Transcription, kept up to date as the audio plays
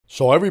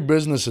So every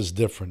business is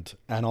different,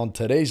 and on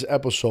today's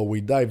episode,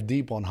 we dive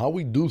deep on how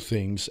we do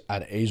things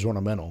at A's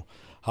Ornamental,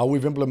 how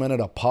we've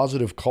implemented a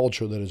positive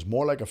culture that is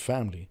more like a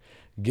family,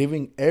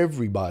 giving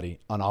everybody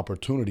an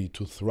opportunity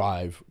to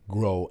thrive,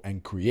 grow,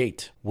 and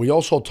create. We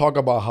also talk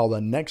about how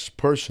the next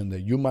person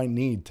that you might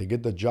need to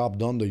get the job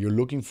done that you're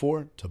looking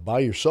for to buy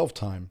yourself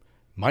time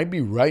might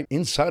be right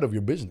inside of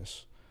your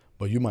business,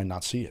 but you might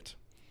not see it.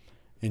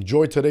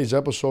 Enjoy today's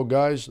episode,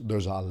 guys.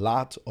 There's a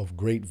lot of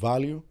great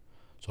value,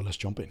 so let's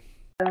jump in.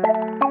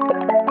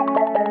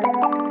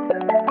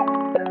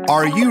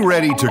 Are you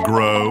ready to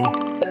grow?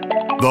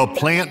 The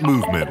Plant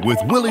Movement with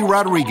Willie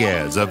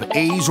Rodriguez of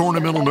A's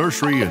Ornamental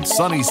Nursery in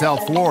sunny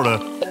South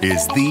Florida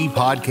is the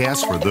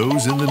podcast for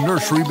those in the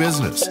nursery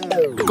business.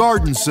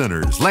 Garden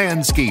centers,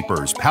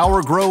 landscapers,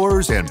 power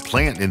growers, and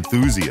plant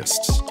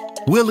enthusiasts.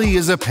 Willie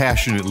is a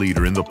passionate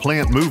leader in the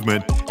plant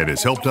movement and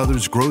has helped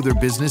others grow their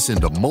business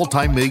into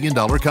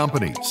multi-million-dollar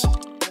companies.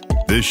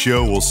 This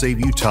show will save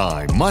you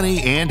time,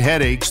 money, and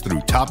headaches through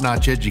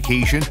top-notch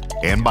education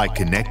and by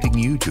connecting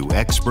you to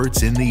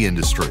experts in the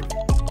industry.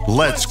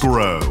 Let's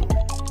grow.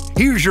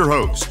 Here's your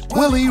host,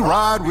 Willie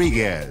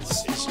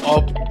Rodriguez. What's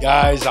up,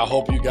 guys? I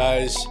hope you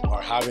guys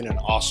are having an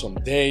awesome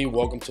day.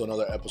 Welcome to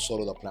another episode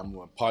of the Plant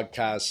Movement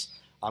Podcast.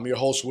 I'm your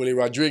host, Willie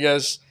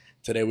Rodriguez.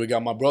 Today we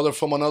got my brother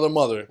from another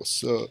mother.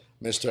 What's up?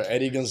 Mr.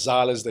 Eddie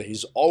Gonzalez, that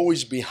he's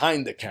always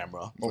behind the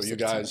camera. For you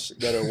guys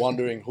that are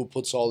wondering who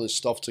puts all this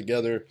stuff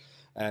together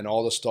and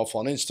all the stuff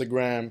on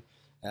Instagram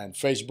and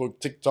Facebook,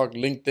 TikTok,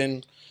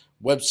 LinkedIn,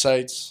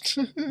 websites,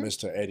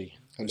 Mr. Eddie.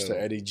 Hello.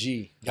 Mr. Eddie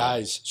G.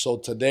 Guys, so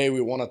today we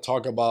want to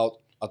talk about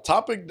a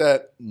topic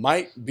that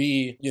might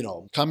be,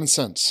 Common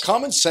sense.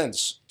 common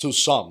sense to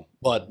some,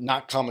 but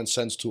not common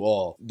sense to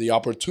all. The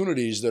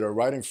opportunities that are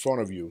right in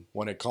front of you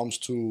when it comes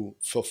to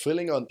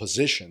fulfilling a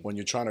position when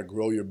you're trying to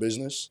grow your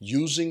business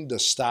using the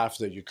staff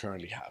that you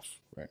currently have.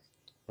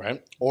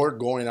 Right? Or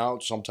going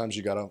out, sometimes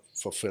you got to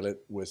fulfill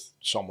it with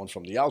someone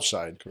from the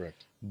outside.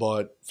 Correct.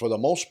 But for the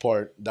most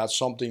part, that's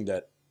something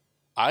that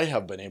I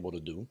have been able to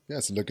do.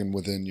 Yes, looking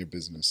within your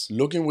business.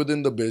 Looking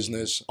within the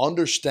business,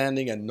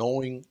 understanding and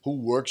knowing who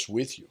works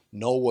with you.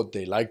 Know what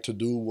they like to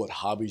do, what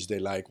hobbies they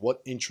like,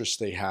 what interests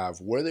they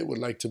have, where they would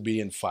like to be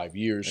in 5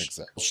 years.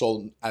 Exactly.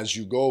 So as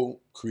you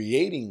go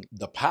creating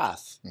the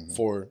path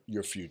for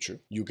your future,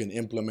 you can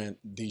implement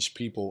these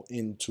people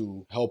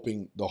into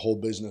helping the whole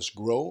business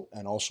grow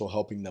and also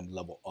helping them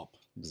level up.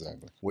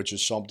 Exactly. Which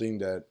is something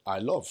that I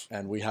love.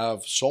 And we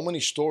have so many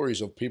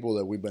stories of people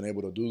that we've been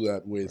able to do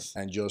that with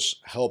and just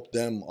help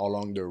them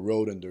along their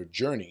road and their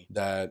journey,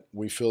 that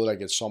we feel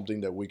like it's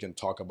something that we can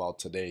talk about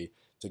today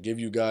to give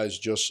you guys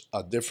just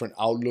a different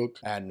outlook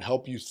and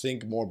help you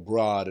think more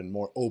broad and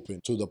more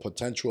open to the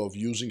potential of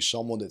using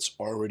someone that's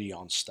already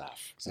on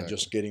staff and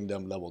just getting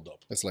them leveled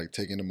up. It's like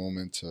taking a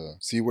moment to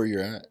see where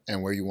you're at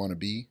and where you want to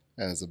be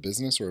as a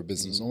business or a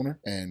business owner,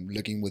 and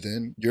looking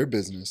within your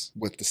business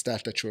with the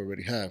staff that you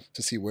already have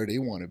to see where they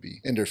want to be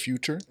in their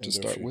future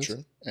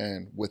with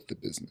and with the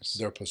business.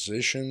 Their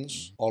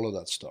positions, all of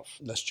that stuff.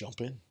 Let's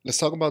jump in. Let's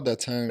talk about that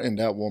time and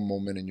that one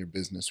moment in your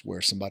business where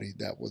somebody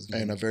that was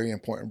in a very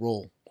important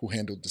role who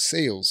handled the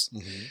sales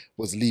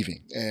was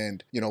leaving.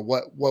 And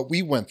what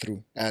we went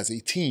through as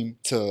a team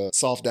to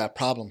solve that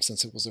problem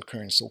since it was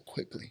occurring so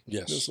quickly.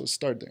 Yes. So let's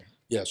start there.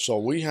 Yeah, so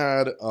we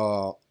had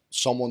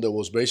someone that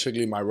was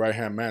basically my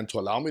right-hand man to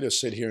allow me to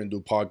sit here and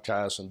do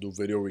podcasts and do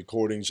video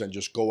recordings and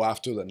just go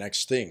after the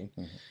next thing.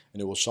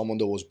 And it was someone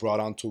that was brought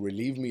on to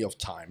relieve me of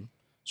time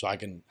so I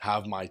can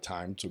have my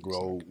time to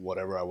grow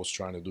whatever I was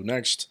trying to do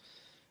next.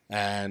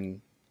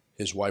 And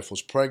his wife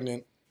was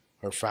pregnant.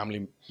 Her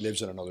family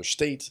lives in another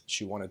state.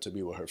 She wanted to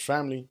be with her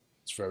family.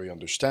 It's very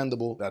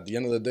understandable. At the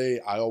end of the day,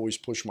 I always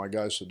push my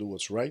guys to do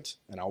what's right.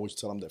 And I always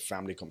tell them that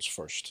family comes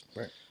first.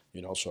 Right.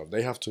 So if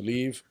they have to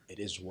leave, it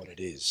is what it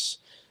is.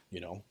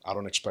 I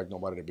don't expect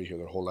nobody to be here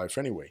their whole life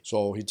anyway.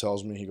 So he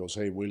tells me, he goes,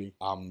 "Hey, Willie,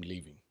 I'm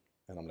leaving."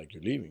 And I'm like,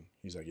 "You're leaving?"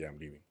 He's like, "Yeah, I'm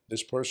leaving."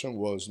 This person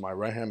was my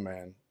right-hand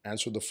man,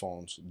 answered the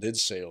phones, did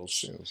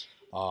sales.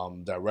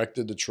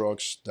 Directed the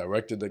trucks,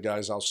 directed the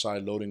guys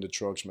outside loading the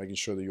trucks, making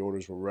sure the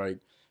orders were right.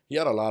 He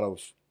had a lot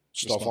of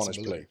stuff on his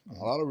plate,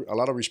 a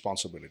lot of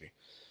responsibility.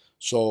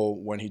 So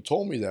when he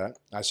told me that,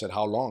 I said,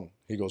 "How long?"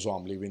 He goes, "Oh,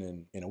 I'm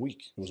leaving in a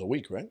week." It was a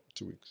week, right?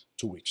 2 weeks.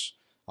 2 weeks.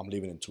 "I'm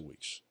leaving in 2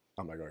 weeks."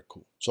 I'm like, "All right,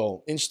 cool."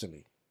 So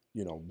instantly,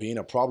 being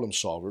a problem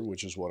solver,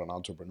 which is what an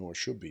entrepreneur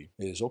should be,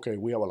 is okay,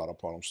 we have a lot of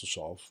problems to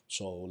solve.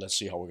 So let's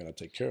see how we're going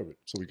to take care of it.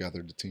 So we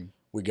gathered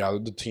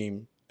the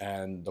team.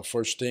 And the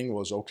first thing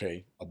was,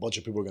 okay, a bunch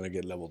of people are going to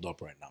get leveled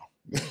up right now.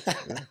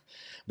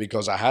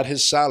 Because I had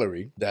his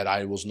salary that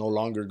I was no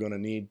longer going to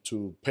need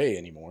to pay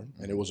anymore.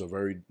 And it was a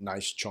very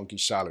nice, chunky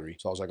salary.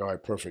 So I was like, all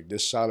right, perfect.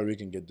 This salary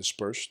can get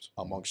dispersed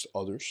amongst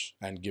others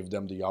and give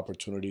them the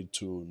opportunity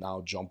to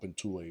now jump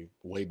into a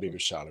way bigger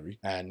salary.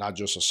 And not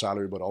just a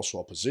salary, but also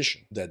a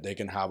position that they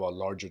can have a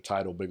larger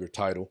title, bigger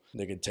title.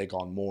 They can take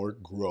on more,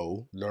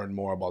 grow, learn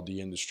more about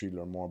the industry,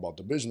 learn more about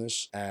the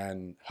business,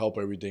 and help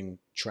everything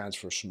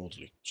transfer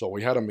smoothly. So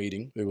we had a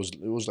meeting. It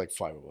was like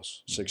 5 of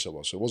us, 6 of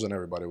us. It wasn't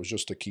everybody. It was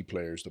just the key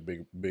players,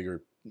 the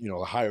bigger,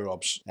 the higher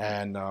ups.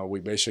 And we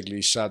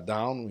basically sat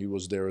down. He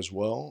was there as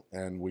well.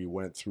 And we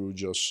went through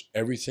just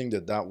everything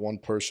that one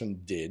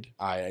person did.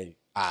 I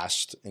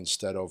asked,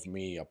 instead of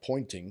me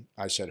appointing,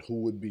 I said, who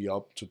would be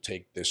up to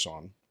take this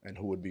on? And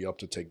who would be up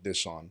to take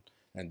this on?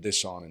 And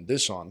this on and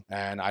this on.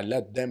 And I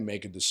let them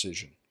make a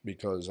decision.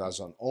 Because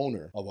as an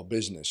owner of a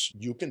business,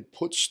 you can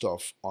put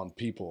stuff on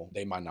people.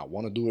 They might not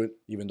want to do it,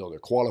 even though they're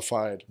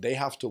qualified. They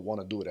have to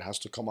want to do it. It has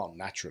to come out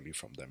naturally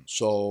from them.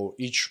 So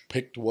each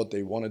picked what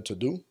they wanted to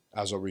do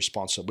as a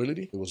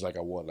responsibility. It was like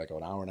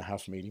an hour and a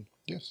half meeting.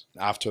 Yes.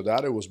 After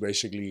that, it was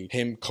basically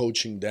him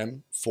coaching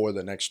them for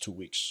the next 2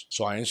 weeks.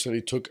 So I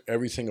instantly took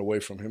everything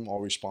away from him, all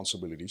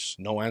responsibilities.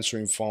 No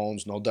answering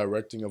phones, no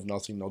directing of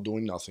nothing, no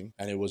doing nothing.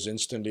 And it was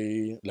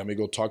instantly, let me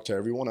go talk to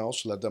everyone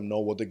else, let them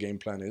know what the game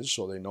plan is,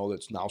 so they know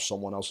that now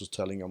someone else is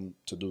telling them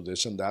to do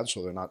this and that,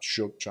 so they're not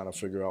shook trying to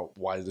figure out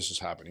why this is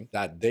happening.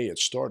 That day it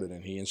started,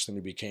 and he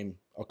instantly became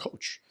a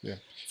coach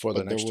for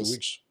the next 2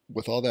 weeks.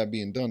 With all that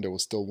being done, there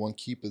was still one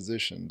key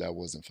position that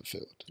wasn't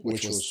fulfilled,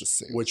 which was the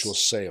sales. Which was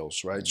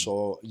sales, right? Mm-hmm.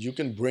 So you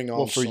can bring on.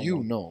 Well, for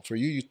you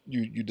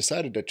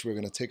decided that you were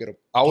going to take it.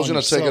 I was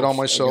going to take it on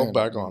myself again.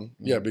 Back on,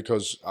 yeah,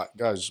 because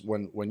guys,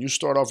 when you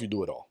start off, you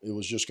do it all. It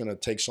was just going to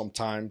take some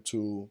time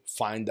to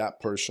find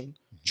that person,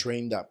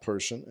 train that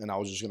person, and I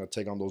was just going to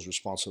take on those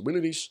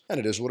responsibilities.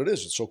 And it is what it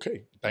is. It's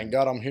okay. Thank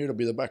God I'm here to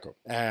be the backup.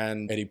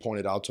 And Eddie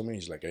pointed out to me,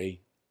 he's like, hey,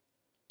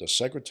 the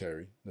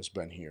secretary that's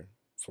been here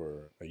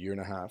for a year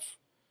and a half.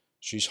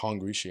 She's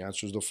hungry. She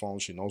answers the phone.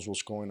 She knows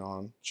what's going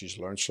on. She's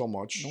learned so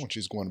much. No,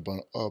 she's going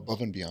above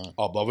and beyond.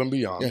 Above and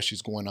beyond. Yeah,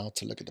 she's going out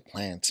to look at the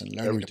plants and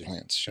learning the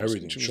plants.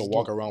 Everything. She'll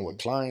walk around with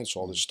clients,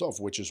 all this stuff,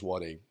 which is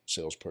what a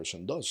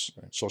salesperson does.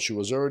 Right. So she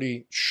was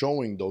already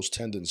showing those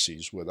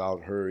tendencies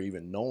without her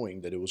even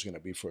knowing that it was going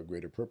to be for a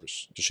greater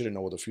purpose. She didn't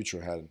know what the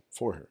future had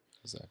for her.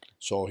 Exactly.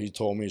 So he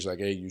told me, he's like,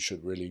 hey, you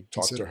should really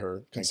talk to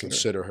her and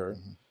consider her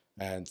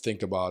and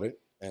think about it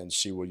and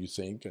see what you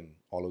think and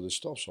all of this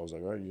stuff. So I was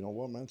like, all right, you know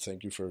what, man?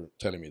 Thank you for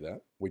telling me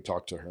that. We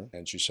talked to her,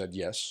 and she said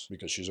yes,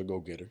 because she's a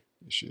go-getter.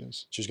 Yes, she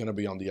is. She's going to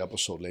be on the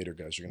episode later,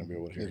 guys. You're going to be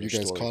able to hear her If you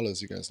guys story. call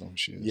us, you guys know who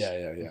she is.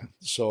 Yeah.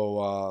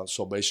 So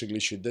basically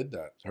she did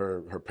that.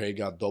 Her pay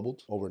got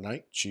doubled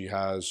overnight. She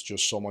has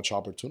just so much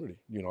opportunity.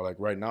 Like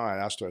right now, I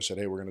asked her, I said,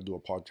 hey, we're going to do a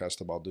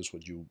podcast about this.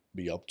 Would you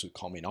be up to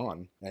coming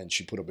on? And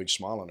she put a big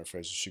smile on her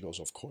face, and she goes,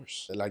 of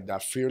course. Like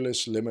that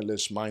fearless,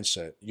 limitless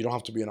mindset. You don't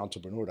have to be an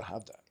entrepreneur to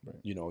have that. Right.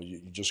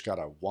 You just got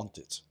to want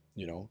it.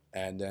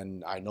 And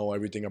then I know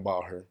everything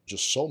about her,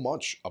 just so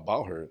much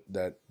about her,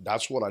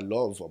 that's what I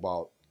love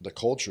about the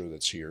culture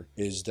that's here,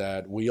 is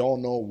that we all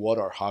know what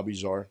our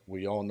hobbies are.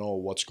 We all know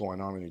what's going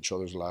on in each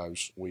other's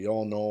lives. We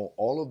all know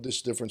all of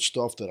this different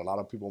stuff that a lot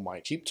of people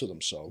might keep to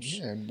themselves.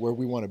 Yeah, and where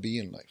we want to be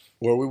in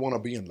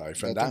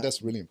life. And I think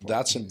that's really important.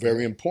 That's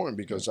very important,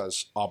 because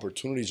as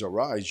opportunities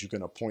arise, you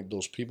can appoint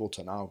those people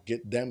to now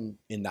get them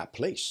in that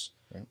place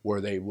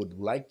where they would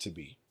like to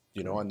be.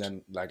 And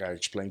then, like I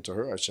explained to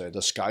her, I said,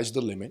 the sky's the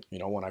limit.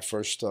 When I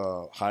first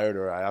hired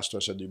her, I asked her,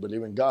 I said, do you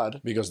believe in God?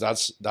 Because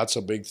that's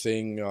a big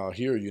thing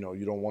here. You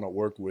don't want to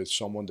work with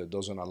someone that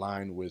doesn't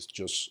align with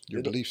just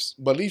your beliefs.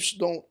 Beliefs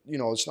don't,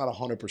 it's not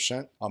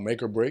 100% a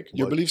make or break.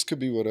 Your beliefs could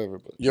be whatever.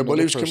 But your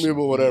beliefs can be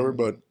whatever,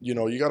 but,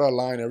 you got to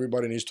align.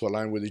 Everybody needs to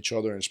align with each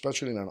other. And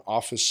especially in an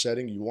office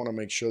setting, you want to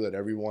make sure that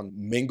everyone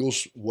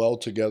mingles well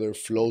together,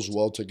 flows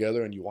well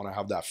together, and you want to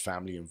have that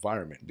family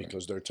environment,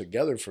 because they're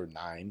together for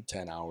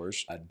 9-10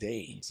 hours a day.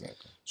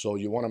 Exactly. So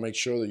you want to make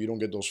sure that you don't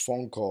get those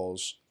phone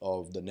calls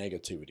of the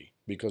negativity,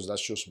 because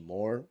that's just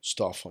more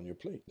stuff on your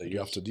plate that you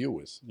have to deal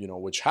with,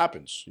 which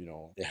happens,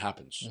 it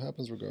happens. It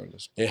happens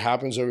regardless. It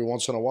happens every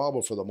once in a while,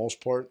 but for the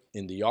most part,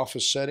 in the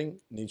office setting,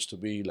 it needs to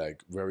be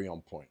like very on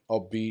point,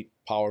 upbeat,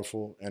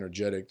 powerful,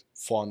 energetic,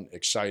 fun,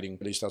 exciting.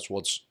 At least that's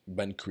what's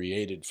been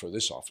created for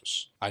this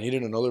office. I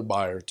needed another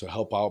buyer to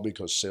help out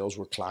because sales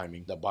were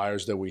climbing. The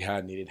buyers that we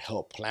had needed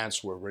help.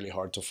 Plants were really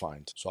hard to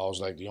find. So I was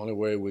like, the only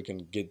way we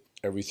can get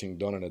everything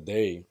done in a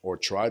day, or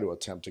try to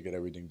attempt to get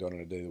everything done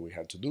in a day that we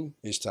had to do,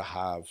 is to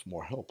have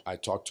more help. I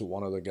talked to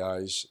one of the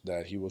guys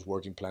that he was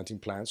working planting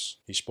plants.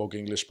 He spoke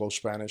English, spoke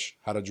Spanish,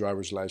 had a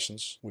driver's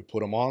license. We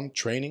put him on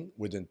training.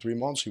 Within 3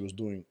 months, he was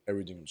doing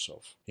everything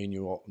himself. He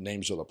knew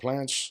names of the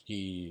plants.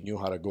 He knew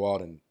how to go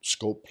out and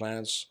scope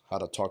plants, how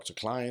to talk to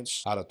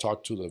clients, how to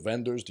talk to the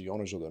vendors, the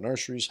owners of the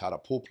nurseries, how to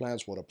pull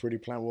plants, what a pretty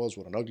plant was,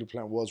 what an ugly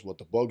plant was, what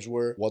the bugs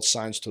were, what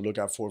signs to look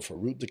out for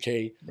root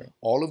decay. Right.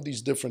 All of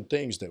these different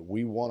things that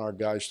we want our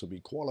guys to be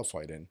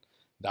qualified in.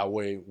 That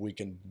way we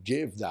can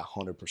give that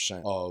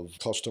 100% of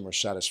customer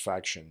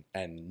satisfaction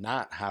and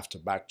not have to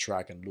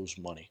backtrack and lose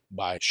money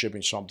by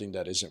shipping something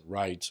that isn't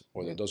right,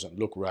 or that doesn't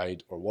look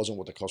right, or wasn't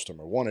what the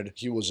customer wanted.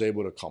 He was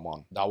able to come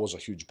on. That was a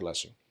huge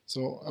blessing.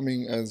 So,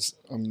 as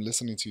I'm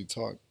listening to you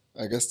talk,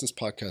 I guess this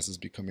podcast is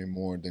becoming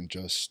more than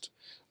just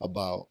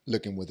about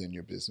looking within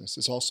your business.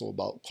 It's also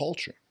about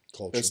culture.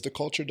 Culture. It's the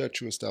culture that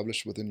you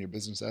establish within your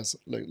business as,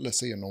 like, let's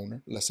say an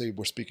owner. Let's say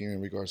we're speaking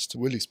in regards to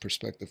Willie's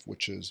perspective,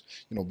 which is,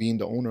 being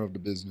the owner of the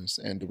business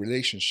and the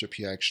relationship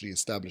he actually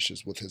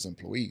establishes with his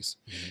employees.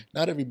 Mm-hmm.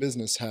 Not every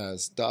business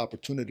has the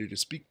opportunity to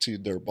speak to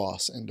their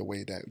boss in the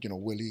way that,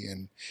 Willie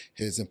and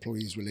his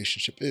employees'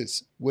 relationship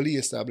is. Willie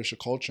established a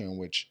culture in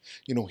which,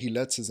 he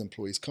lets his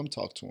employees come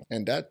talk to him.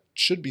 And that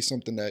should be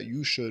something that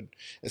you should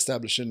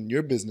establish in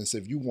your business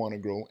if you want to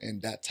grow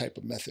in that type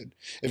of method.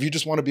 If you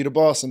just want to be the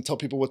boss and tell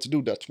people what to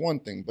do, that's one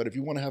thing. But if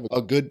you want to have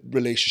a good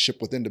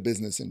relationship within the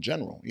business in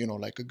general,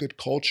 like a good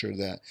culture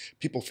that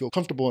people feel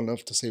comfortable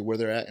enough to say where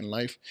they're at in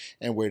life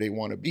and where they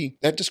want to be,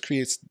 that just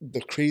creates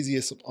the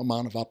craziest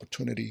amount of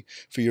opportunity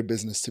for your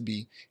business to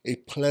be a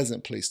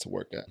pleasant place to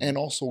work at and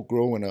also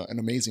grow in an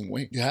amazing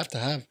way. You have to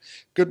have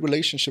good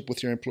relationship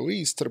with your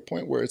employees to the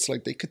point where it's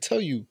like they could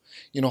tell you,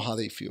 how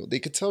they feel. They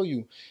could tell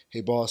you,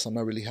 hey, boss, I'm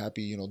not really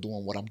happy,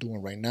 doing what I'm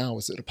doing right now.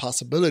 Is it a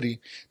possibility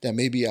that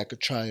maybe I could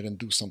try it and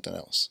do something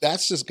else?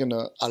 That's just going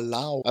to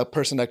allow a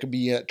person that could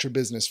be at your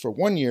business for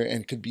 1 year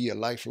and could be a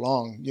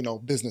lifelong,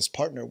 business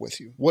partner with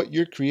you. What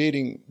you're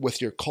creating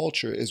with your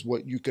culture is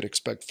what you could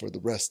expect for the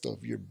rest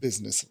of your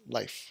business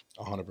life.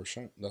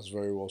 100%. That's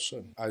very well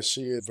said. I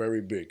see it very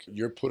big.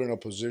 You're put in a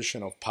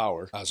position of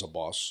power as a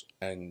boss,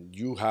 and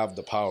you have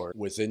the power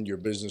within your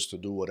business to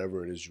do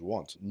whatever it is you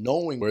want.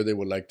 Knowing where they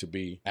would like to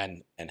be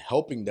and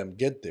helping them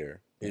get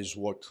there is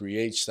what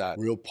creates that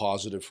real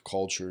positive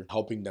culture,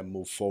 helping them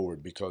move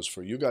forward. Because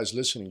for you guys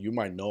listening, you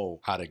might know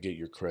how to get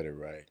your credit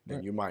right,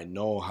 and you might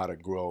know how to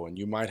grow, and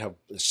you might have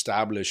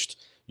established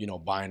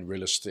buying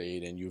real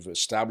estate, and you've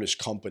established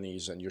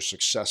companies and you're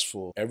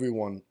successful.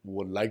 Everyone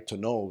would like to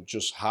know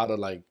just how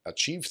to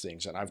achieve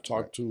things. And I've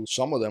talked to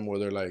some of them where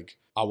they're like,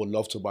 I would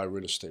love to buy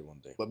real estate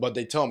one day. But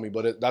they tell me,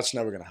 that's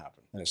never going to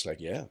happen. And it's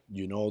like, yeah,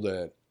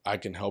 that I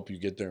can help you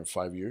get there in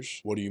 5 years.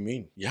 What do you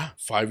mean? Yeah,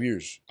 5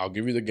 years. I'll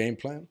give you the game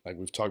plan. Like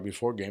we've talked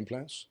before, game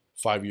plans.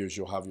 5 years,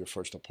 you'll have your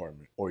first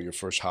apartment or your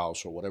first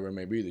house or whatever it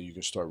may be that you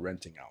can start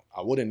renting out.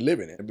 I wouldn't live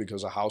in it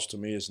because a house to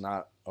me is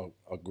not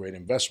a great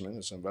investment.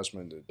 It's an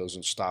investment that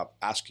doesn't stop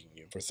asking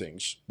you for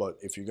things. But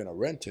if you're going to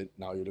rent it,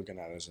 now you're looking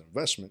at it as an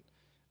investment.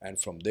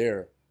 And from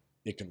there,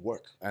 it can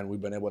work. And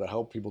we've been able to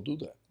help people do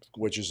that,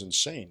 which is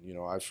insane.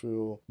 I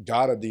feel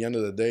God at the end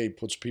of the day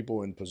puts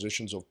people in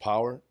positions of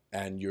power,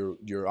 and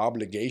your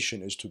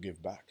obligation is to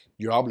give back.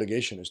 Your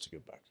obligation is to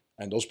give back.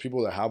 And those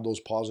people that have those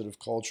positive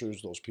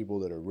cultures, those people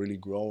that are really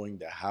growing,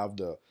 that have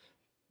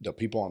the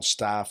people on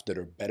staff that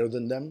are better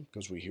than them,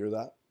 because we hear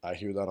that. I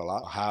hear that a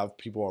lot. Have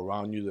people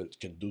around you that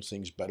can do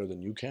things better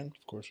than you can,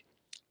 of course.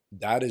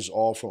 That is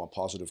all from a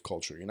positive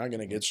culture. You're not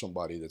going to get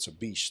somebody that's a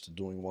beast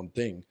doing one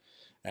thing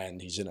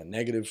and he's in a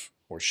negative,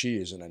 or she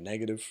is in a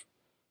negative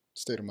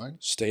state of mind,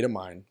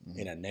 mm-hmm.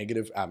 in a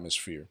negative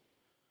atmosphere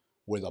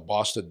with a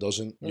boss that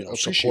doesn't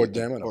support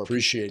them and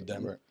appreciate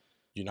them. Right.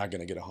 You're not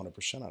going to get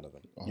 100% out of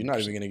them. 100%. You're not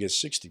even going to get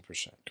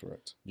 60%.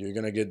 Correct. You're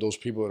going to get those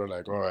people that are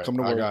like, all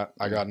right,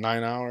 I got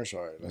 9 hours.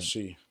 All right, let's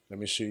see. Let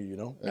me see,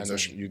 And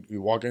exactly.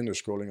 You walk in, they're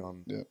scrolling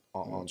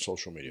on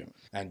social media.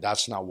 And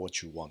that's not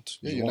what you want.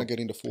 You're not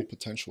getting the full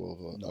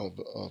potential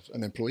of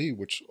an employee,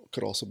 which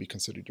could also be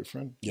considered your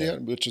friend. Yeah,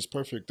 which is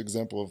perfect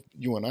example of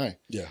you and I.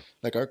 Yeah.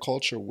 Like our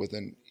culture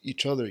within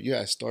each other.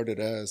 Yeah, I started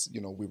as, I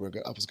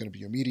was going to be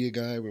your media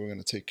guy. We were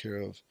going to take care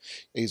of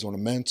A's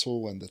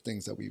Ornamental and the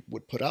things that we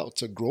would put out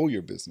to grow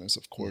your business,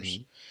 of course.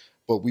 Mm-hmm.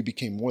 But we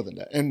became more than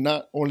that. And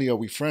not only are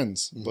we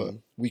friends, mm-hmm. but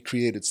we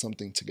created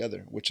something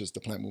together, which is the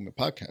Plant Movement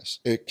Podcast.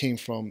 It came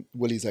from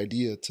Willie's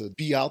idea to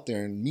be out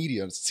there in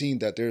media, seeing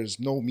that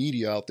there's no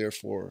media out there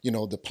for,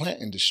 the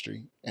plant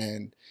industry.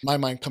 And my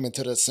mind coming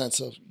to the sense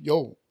of,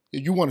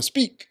 you want to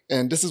speak,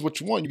 and this is what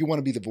you want. You want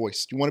to be the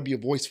voice. You want to be a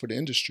voice for the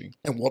industry.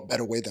 And what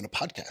better way than a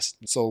podcast?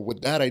 So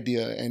with that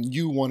idea and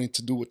you wanting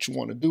to do what you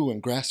want to do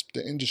and grasp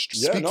the industry,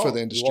 speak for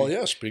the industry. Well,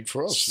 yeah, speak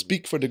for us.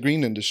 Speak for the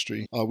green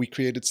industry. We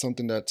created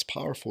something that's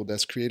powerful,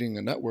 that's creating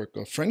a network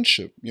of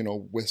friendship,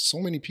 with so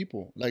many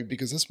people.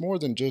 Because it's more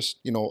than just,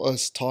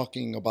 us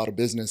talking about a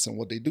business and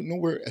what they do. No,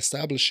 we're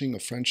establishing a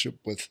friendship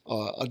with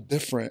a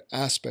different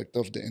aspect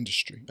of the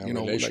industry. And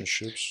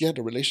relationships.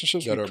 The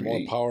relationships that are more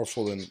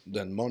powerful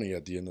than money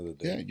at the end of the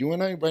day. Yeah, you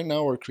and I right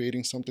now are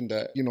creating something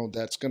that,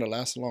 that's going to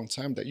last a long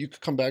time, that you could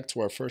come back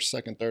to our first,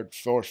 second, third,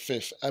 fourth,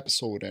 fifth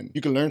episode and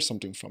you can learn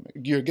something from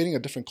it. You're getting a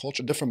different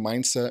culture, different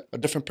mindset, a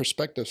different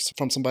perspective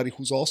from somebody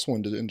who's also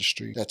in the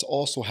industry, that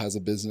also has a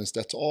business,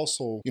 that's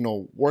also,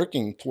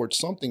 working towards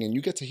something, and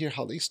you get to hear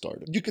how they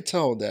started. You could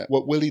tell that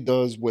what Willie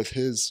does with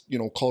his,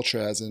 culture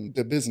as in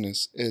the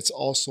business, it's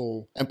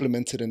also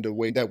implemented in the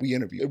way that we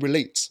interview. It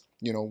relates.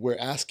 We're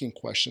asking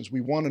questions.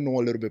 We want to know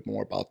a little bit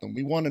more about them.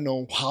 We want to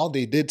know how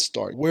they did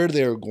start, where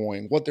they're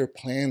going, what their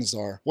plans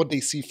are, what they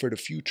see for the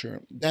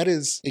future. That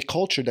is a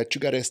culture that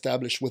you got to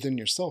establish within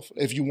yourself.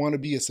 If you want to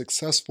be a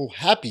successful,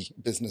 happy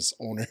business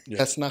owner,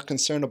 that's not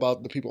concerned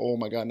about the people, oh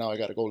my God, now I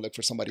got to go look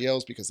for somebody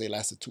else because they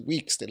lasted 2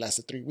 weeks, they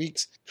lasted 3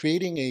 weeks.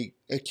 Creating a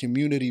a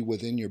community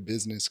within your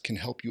business can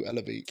help you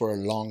elevate for a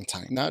long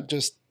time. Not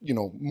just,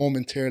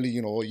 momentarily,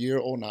 a year,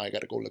 oh, now I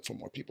got to go look for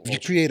more people. If you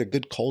create a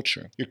good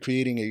culture, you're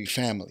creating a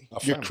family.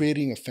 You're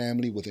creating a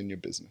family within your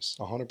business.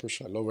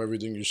 100%. I love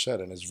everything you said,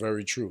 and it's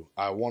very true.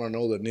 I want to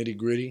know the nitty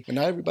gritty. And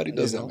not everybody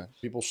does that, man.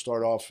 People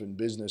start off in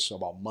business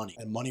about money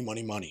and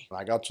money. And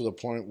I got to the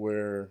point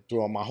where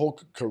throughout my whole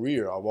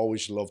career, I've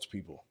always loved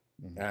people.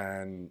 Mm-hmm.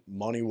 And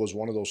money was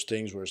one of those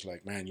things where it's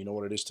like, man, you know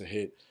what it is to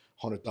hit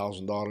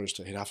 $100,000,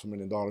 to hit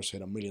 $500,000, to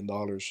hit $1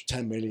 million,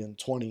 10 million,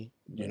 20,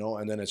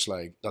 and then it's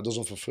like, that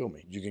doesn't fulfill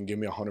me. You can give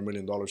me $100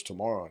 million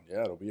tomorrow, and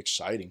yeah, it'll be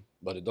exciting,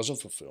 but it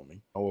doesn't fulfill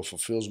me. And what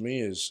fulfills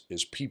me is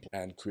people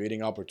and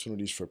creating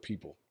opportunities for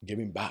people,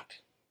 giving back.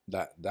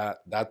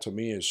 That to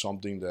me is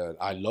something that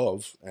I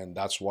love, and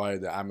that's why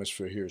the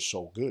atmosphere here is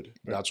so good.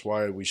 Right. That's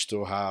why we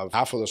still have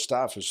half of the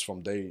staff is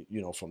from day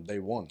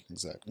one.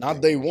 Exactly.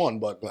 Not day one,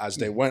 but as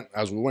we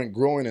went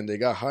growing and they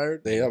got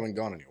hired, they haven't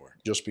gone anywhere.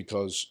 Just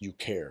because you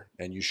care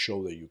and you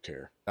show that you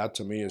care. That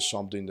to me is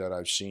something that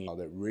I've seen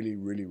that really,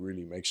 really,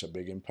 really makes a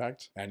big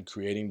impact, and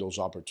creating those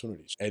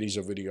opportunities. Eddie's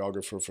a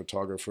videographer,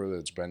 photographer.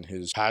 That's been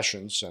his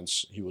passion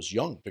since he was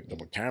young. Picked up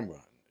a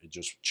camera. It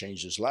just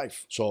changed his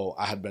life. So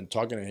I had been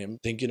talking to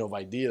him, thinking of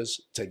ideas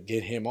to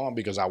get him on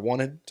because I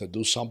wanted to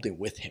do something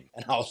with him.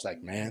 And I was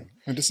like, man.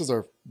 And this is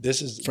our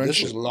friendship.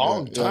 This was a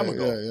long time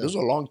ago. Yeah. This was a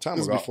long time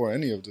ago. This is before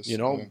any of this.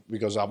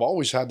 Because I've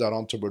always had that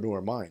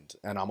entrepreneur mind,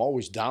 and I'm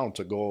always down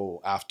to go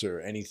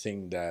after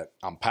anything that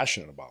I'm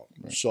passionate about.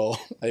 Right. So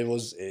it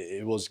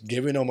was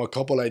giving him a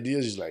couple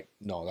ideas. He's like,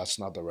 no, that's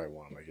not the right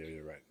one. I'm like, yeah,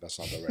 you're right. That's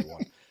not the right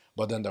one.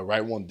 But then the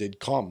right one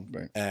did come,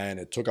 right. And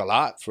it took a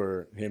lot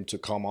for him to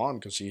come on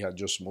because he had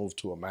just moved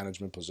to a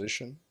management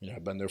position.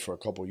 I'd been there for a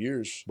couple of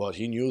years, but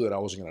he knew that I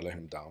wasn't going to let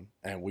him down,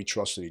 and we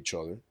trusted each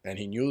other. And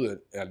he knew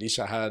that at least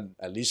I had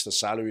at least a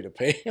salary to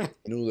pay him.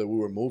 He knew that we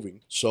were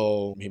moving,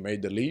 so he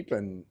made the leap,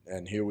 and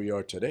here we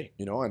are today.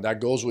 And that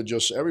goes with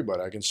just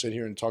everybody. I can sit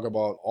here and talk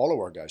about all of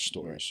our guys'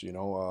 stories.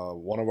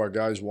 One of our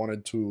guys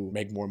wanted to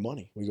make more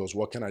money. He goes,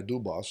 "What can I do,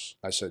 boss?"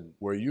 I said,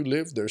 "Where you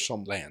live, there's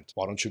some land.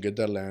 Why don't you get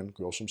that land,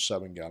 grow some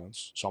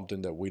 7-gallons,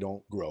 something that we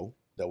don't grow,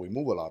 that we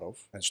move a lot of,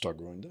 and start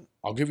growing that.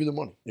 I'll give you the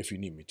money if you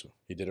need me to."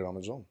 He did it on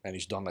his own, and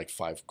he's done like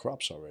 5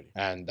 crops already,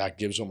 and that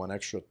gives him an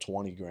extra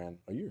 20 grand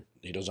a year.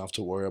 He doesn't have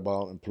to worry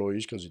about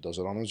employees because he does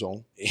it on his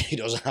own. He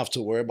doesn't have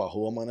to worry about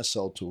who am I going to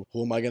sell to,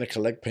 who am I going to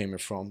collect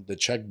payment from, the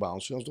check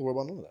bounce. He doesn't have to worry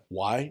about none of that.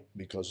 Why?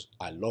 Because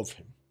I love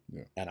him.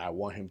 Yeah. And I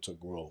want him to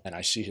grow. And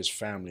I see his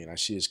family and I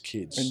see his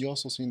kids. And you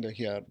also seen that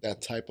he had that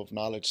type of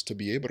knowledge to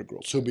be able to grow.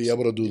 To be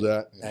able to do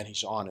that. Yeah. And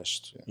he's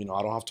honest. Yeah.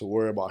 I don't have to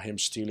worry about him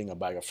stealing a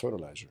bag of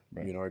fertilizer.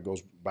 Right. It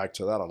goes back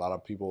to that. A lot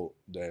of people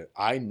that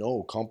I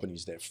know,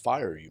 companies that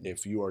fire you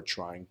if you are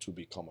trying to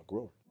become a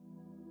grower.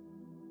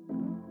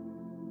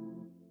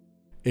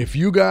 If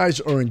you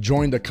guys are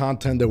enjoying the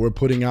content that we're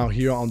putting out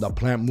here on the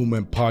Plant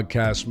Movement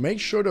Podcast, make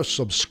sure to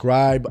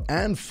subscribe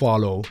and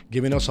follow,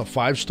 giving us a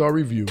 5-star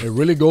review. It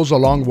really goes a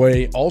long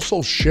way.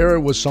 Also, share it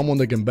with someone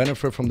that can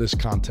benefit from this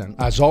content.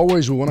 As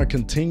always, we want to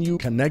continue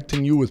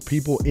connecting you with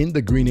people in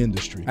the green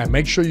industry. And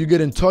make sure you get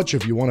in touch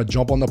if you want to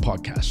jump on the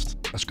podcast.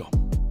 Let's go.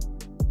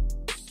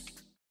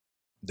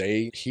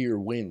 They hear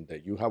wind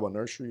that you have a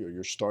nursery or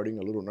you're starting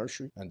a little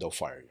nursery, and they'll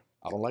fire you.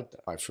 I don't like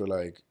that. I feel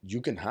like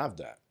you can have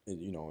that.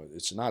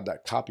 It's not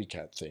that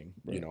copycat thing,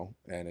 right.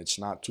 And it's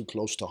not too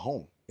close to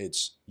home.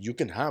 It's, you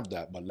can have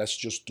that, but let's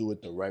just do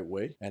it the right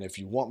way. And if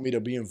you want me to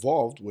be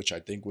involved, which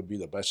I think would be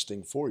the best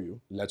thing for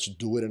you, let's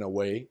do it in a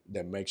way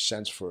that makes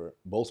sense for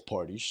both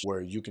parties, where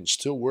you can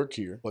still work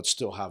here, but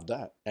still have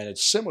that. And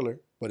it's similar,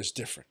 but it's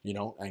different,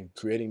 and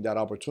creating that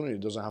opportunity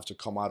doesn't have to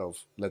come out of,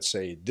 let's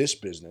say, this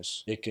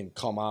business. It can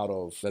come out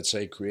of, let's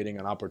say, creating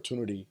an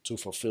opportunity to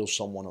fulfill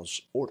someone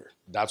else's order.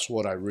 That's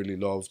what I really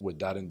love with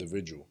that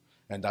individual.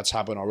 And that's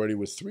happened already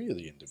with 3 of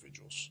the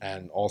individuals.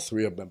 And all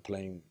 3 have been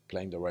playing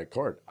the right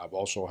card. I've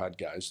also had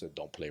guys that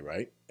don't play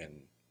right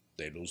and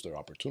they lose their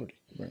opportunity.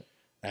 Right.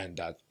 And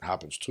that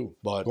happens too.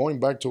 But going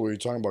back to what you're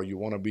talking about, you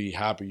want to be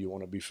happy, you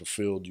want to be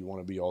fulfilled, you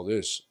want to be all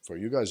this. For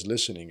you guys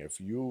listening,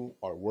 if you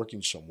are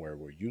working somewhere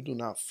where you do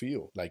not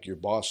feel like your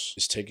boss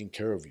is taking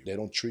care of you, they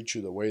don't treat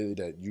you the way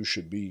that you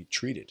should be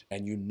treated,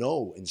 and you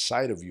know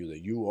inside of you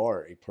that you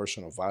are a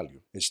person of value,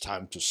 it's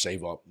time to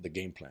save up the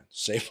game plan.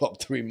 Save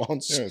up 3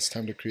 months. Yeah, it's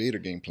time to create a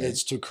game plan.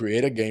 It's to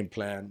create a game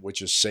plan,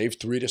 which is save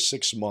 3 to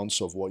 6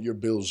 months of what your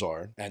bills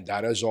are. And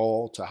that is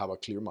all to have a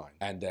clear mind.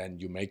 And then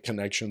you make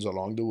connections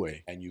along the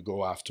way and you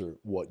go after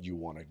what you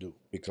want to do.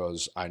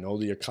 Because I know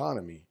the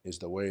economy is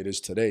the way it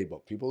is today,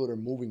 but people that are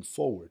moving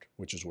forward,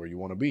 which is where you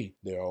want to be,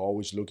 they are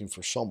always looking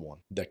for someone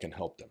that can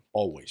help them.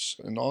 Always.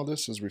 And all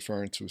this is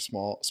referring to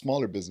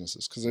smaller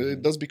businesses, because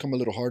it does become a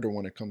little harder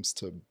when it comes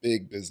to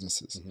big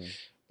businesses. Mm-hmm.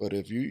 But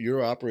if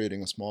you're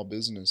operating a small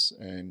business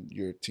and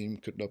your team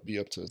could be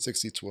up to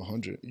 60 to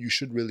 100, you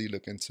should really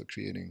look into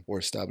creating or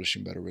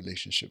establishing better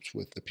relationships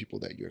with the people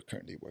that you're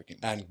currently working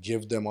with. And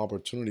give them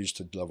opportunities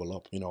to level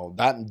up. You know,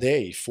 that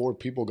day, 4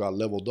 people got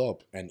leveled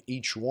up, and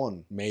each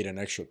one made an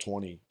extra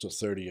 20 to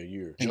 30 a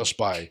year just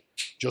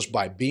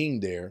by being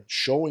there,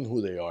 showing who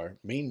they are,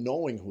 me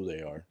knowing who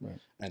they are, Right.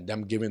 and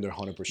them giving their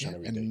 100%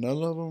 every day. And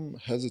none of them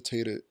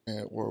hesitated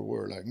or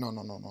were like, no,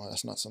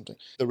 that's not something.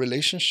 The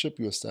relationship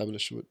you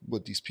establish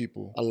with these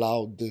people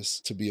allowed this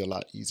to be a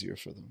lot easier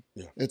for them.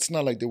 Yeah. It's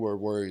not like they were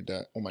worried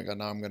that, oh my God,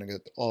 now I'm going to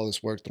get all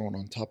this work thrown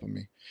on top of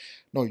me.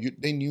 No,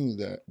 they knew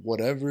that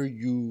whatever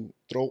you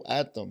throw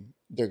at them,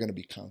 they're going to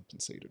be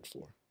compensated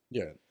for.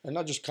 Yeah, and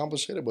not just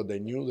compensated, but they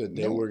knew that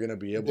they were going to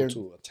be able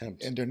to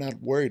attempt. And they're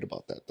not worried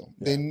about that, though.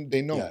 Yeah.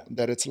 They know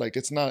that it's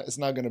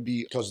not going to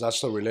be, because that's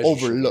the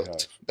relationship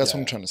overlooked. That's what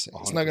I'm trying to say.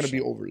 100%. It's not going to be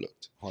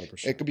overlooked.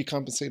 100%. It could be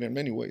compensated in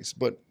many ways,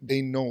 but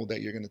they know that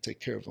you're going to take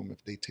care of them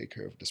if they take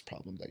care of this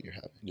problem that you're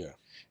having. Yeah.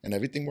 And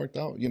everything worked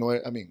out. You know,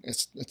 I mean,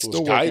 it's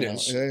still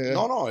guidance. Working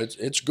out. No,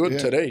 it's good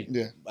today.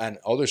 Yeah. And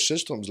other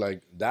systems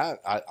like that,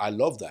 I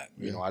love that.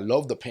 You know, I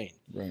love the pain.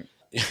 Right.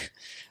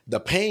 The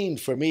pain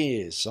for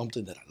me is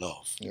something that I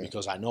love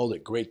because I know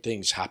that great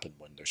things happen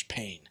when there's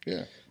pain.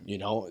 Yeah. You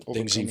know,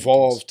 things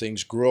evolve,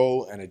 things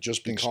grow, and it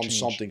just becomes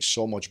something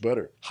so much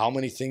better. How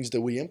many things did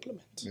we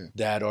implement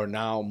that are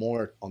now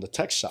more on the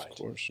tech side? Of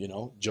course. You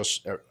know,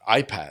 just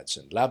iPads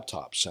and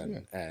laptops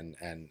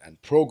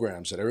and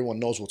programs that everyone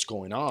knows what's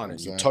going on.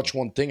 And you touch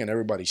one thing and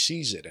everybody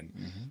sees it. And,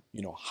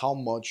 you know, how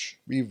much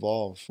we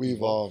evolve with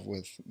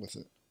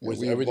it.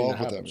 With everything that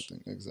happens.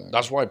 Exactly.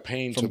 That's why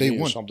pain to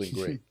me is something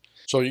great.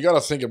 So you got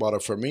to think about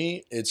it. For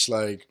me, it's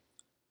like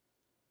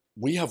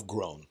we have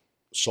grown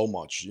so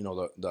much. You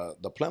know,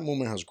 the plant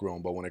movement has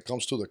grown, but when it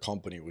comes to the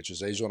company, which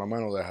is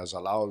Ornamental, that has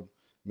allowed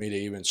me to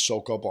even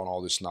soak up on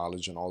all this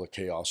knowledge and all the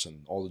chaos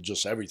and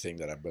just everything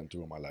that I've been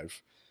through in my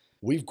life,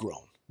 we've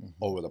grown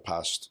over the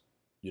past,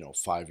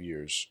 5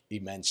 years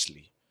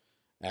immensely.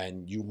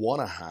 And you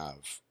want to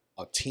have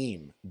a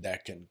team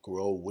that can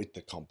grow with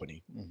the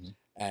company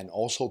and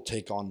also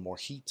take on more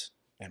heat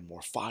and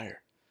more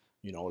fire.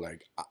 You know,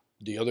 like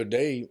the other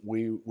day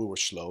we were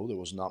slow. There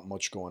was not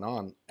much going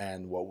on.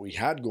 And what we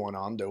had going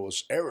on, there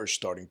was errors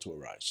starting to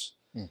arise.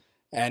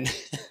 And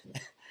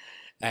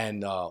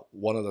and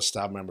one of the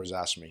staff members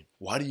asked me,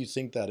 "Why do you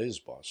think that is,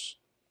 boss?"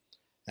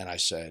 And I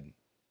said,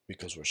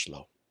 "Because we're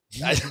slow."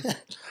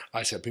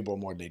 I said, people are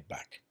more laid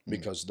back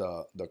because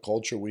the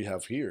culture we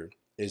have here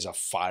is a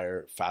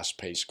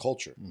fast-paced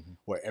culture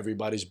where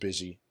everybody's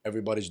busy,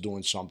 everybody's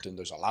doing something.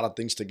 There's a lot of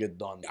things to get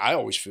done. I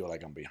always feel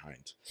like I'm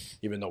behind,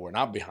 even though we're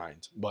not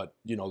behind. But,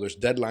 there's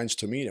deadlines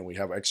to meet and we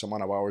have X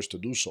amount of hours to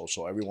do so.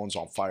 So everyone's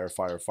on fire.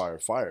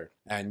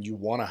 And you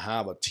want to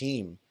have a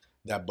team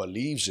that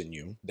believes in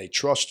you, they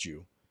trust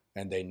you,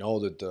 and they know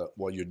that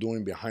what you're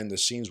doing behind the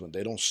scenes when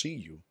they don't see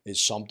you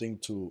is something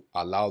to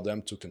allow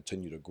them to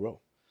continue to grow.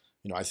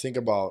 I think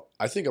about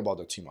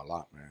the team a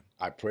lot, man.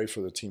 I pray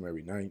for the team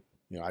every night.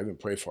 I even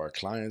pray for our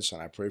clients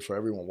and I pray for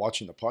everyone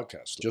watching the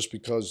podcast just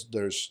because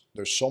there's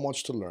so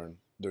much to learn.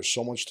 There's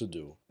so much to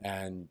do.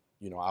 And,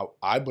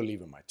 I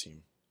believe in my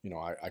team.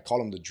 I call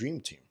them the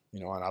dream team,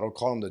 and I don't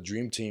call them the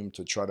dream team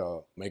to try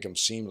to make them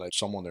seem like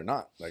someone they're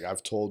not. Like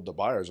I've told the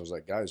buyers, I was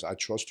like, guys, I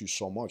trust you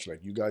so much.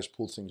 Like you guys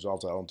pull things off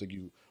that I don't think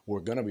you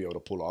were going to be able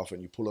to pull off,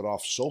 and you pull it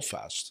off so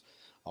fast.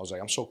 I was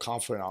like, I'm so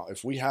confident.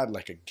 If we had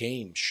like a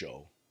game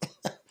show,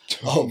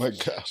 oh my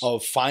gosh!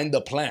 Of find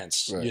the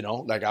plants, right.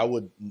 Like I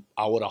would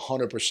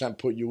 100%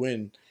 put you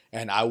in,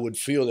 and I would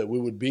feel that we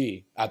would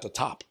be at the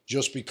top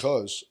just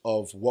because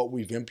of what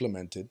we've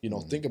implemented.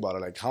 Think about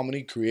it. Like how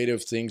many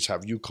creative things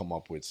have you come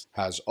up with?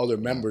 Has other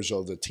members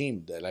of the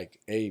team that like,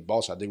 hey,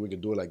 boss, I think we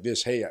could do it like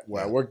this. Hey,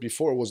 where I worked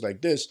before it was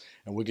like this,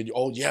 and we could.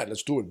 Oh yeah,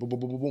 let's do it. Boom, boom,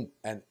 boom, boom, boom.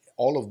 And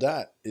all of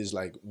that is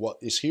like what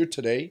is here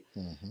today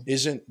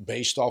isn't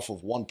based off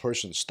of one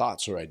person's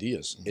thoughts or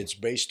ideas. It's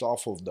based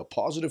off of the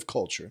positive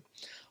culture,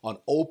 an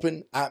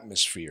open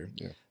atmosphere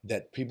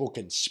that people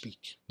can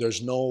speak.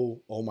 There's no,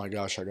 oh my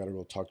gosh, I got to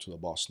go talk to the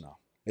boss now.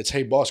 It's,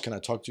 hey, boss, can I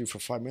talk to you for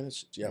 5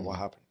 minutes? Yeah, what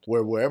happened?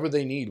 Wherever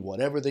they need,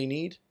 whatever they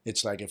need,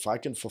 it's like if I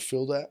can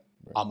fulfill that,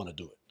 I'm going to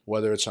do it.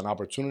 Whether it's an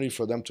opportunity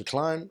for them to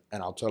climb,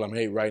 and I'll tell them,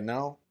 hey, right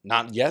now,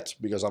 not yet,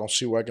 because I don't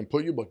see where I can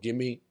put you, but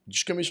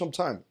just give me some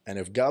time. And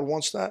if God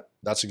wants that,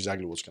 that's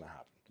exactly what's going to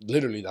happen.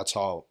 Literally, that's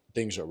how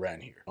things are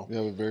ran here. We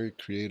have a very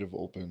creative,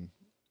 open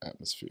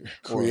atmosphere.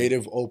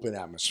 Open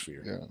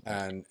atmosphere.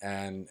 Yeah.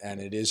 And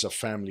it is a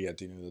family at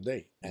the end of the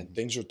day. And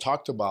things are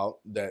talked about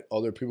that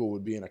other people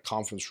would be in a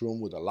conference room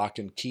with a lock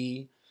and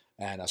key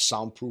and a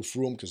soundproof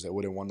room because they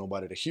wouldn't want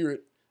nobody to hear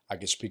it. I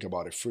can speak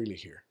about it freely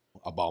here.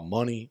 About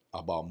money,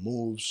 about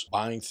moves,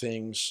 buying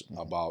things,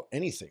 about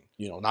anything.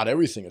 Not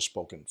everything is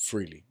spoken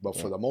freely, but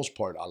for the most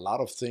part, a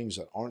lot of things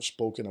that aren't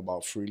spoken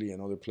about freely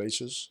in other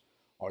places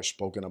are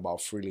spoken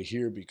about freely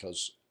here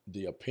because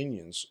the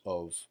opinions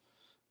of,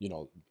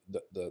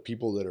 the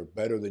people that are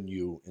better than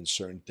you in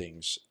certain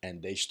things,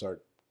 and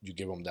you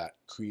give them that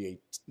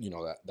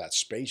that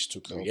space to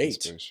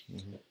create.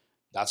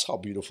 That's how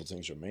beautiful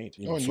things are made,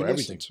 Oh, and for you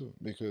everything. listen too,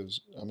 because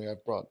I mean,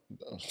 I've brought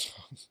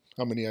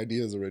how many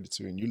ideas already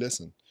to you, and you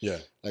listen. Yeah.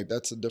 Like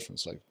that's the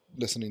difference. Like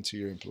listening to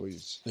your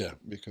employees. Yeah.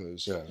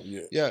 Because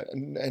Yeah.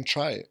 and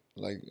try it.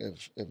 Like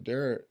if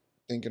they're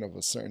thinking of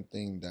a certain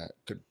thing that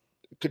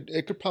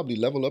could probably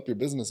level up your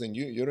business, and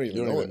you don't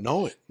even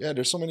know it. Yeah,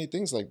 there's so many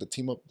things like the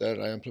team up that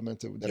I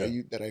implemented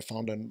that I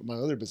found in my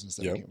other business.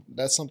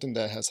 That's something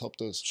that has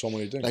helped us. So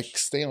many things. Like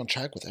stay on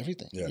track with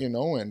everything. You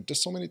know, and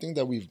just so many things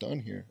that we've done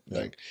here.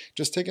 Like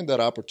just taking that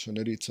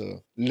opportunity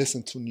to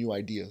listen to new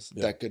ideas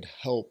that could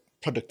help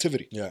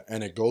productivity. Yeah,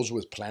 and it goes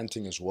with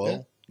planting as well.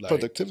 Yeah. Like,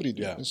 productivity,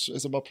 dude. Yeah.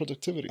 It's about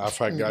productivity. I've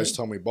had guys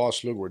tell me,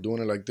 boss, look, we're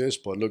doing it like this,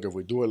 but look, if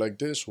we do it like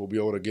this, we'll be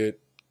able to get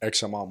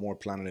X amount more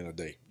planted in a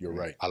day. You're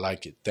right. I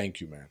like it.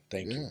 Thank you, man.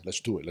 Thank you. Let's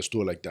do it. Let's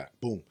do it like that.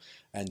 Boom.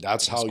 And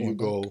that's how you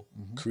go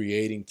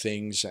creating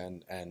things,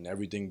 and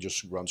everything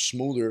just runs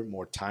smoother,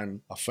 more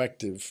time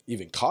effective,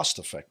 even cost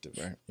effective.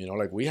 Right. You know,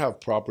 like we have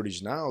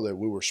properties now that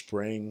we were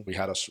spraying. We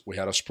had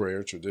a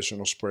sprayer,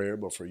 traditional sprayer,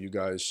 but for you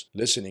guys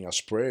listening, a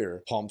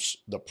sprayer pumps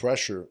the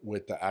pressure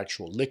with the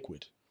actual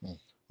liquid.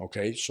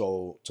 Okay,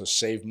 so to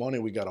save money,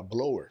 we got a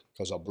blower,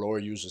 because a blower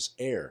uses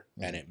air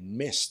and it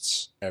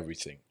mists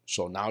everything.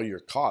 So now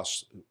your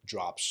cost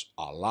drops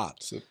a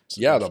lot.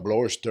 The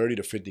blower's 30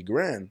 to 50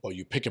 grand, but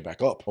you pick it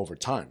back up over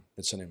time.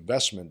 It's an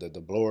investment that the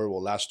blower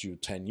will last you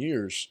 10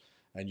 years,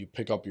 and you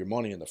pick up your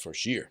money in the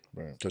first year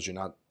because you're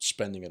not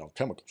spending it on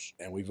chemicals.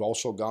 And we've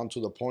also gone to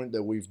the point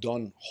that we've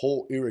done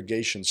whole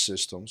irrigation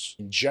systems,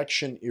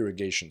 injection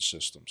irrigation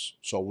systems.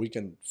 So we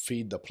can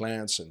feed the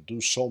plants and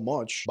do so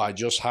much by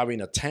just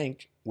having a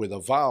tank with a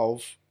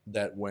valve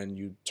that when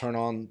you turn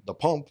on the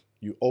pump,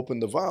 you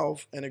open the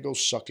valve and it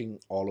goes sucking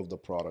all of the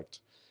product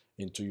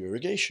into your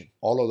irrigation.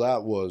 All of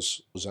that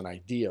was an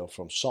idea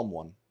from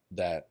someone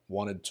that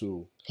wanted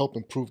to help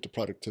improve the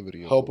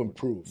productivity.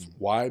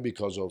 Why?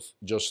 Because of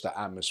just the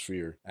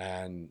atmosphere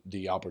and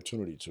the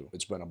opportunity to.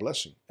 It's been a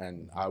blessing,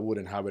 and I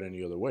wouldn't have it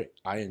any other way.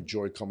 I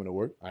enjoy coming to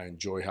work. I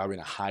enjoy having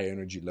a high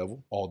energy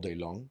level all day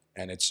long,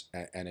 and it's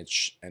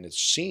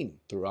seen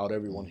throughout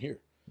everyone here.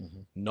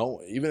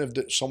 No, even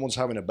if someone's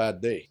having a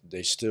bad day,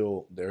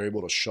 they're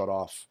able to shut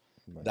off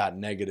that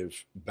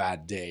negative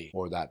bad day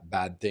or that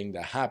bad thing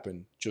that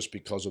happened just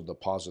because of the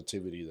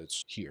positivity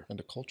that's here and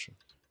the culture.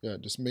 Yeah,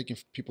 just making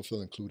people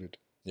feel included.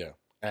 Yeah.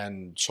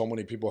 And so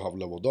many people have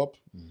leveled up.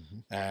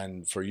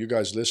 And for you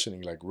guys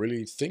listening, like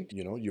really think,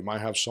 you might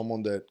have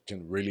someone that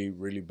can really,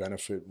 really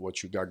benefit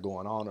what you got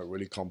going on, or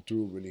really come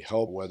through, really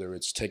help, whether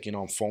it's taking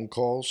on phone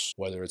calls,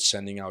 whether it's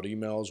sending out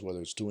emails, whether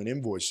it's doing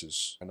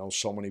invoices. I know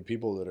so many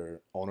people that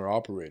are owner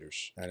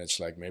operators, and it's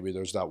like maybe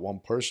there's that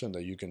one person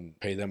that you can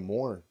pay them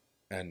more,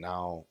 and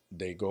now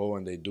they go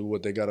and they do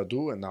what they got to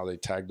do, and now they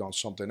tagged on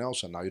something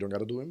else, and now you don't got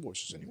to do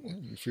invoices anymore. Yeah,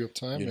 you free up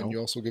time, and you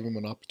also give them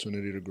an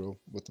opportunity to grow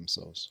with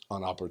themselves.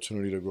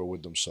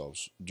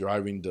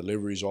 Driving,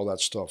 deliveries, all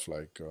that stuff.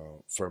 Like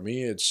for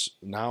me, it's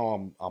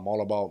now I'm all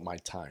about my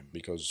time,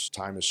 because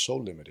time is so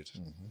limited.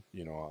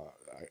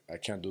 I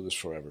can't do this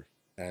forever.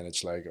 And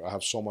it's like I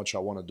have so much I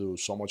want to do,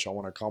 so much I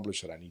want to accomplish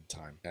that I need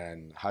time.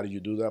 And how do you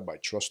do that? By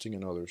trusting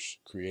in others,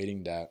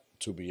 creating that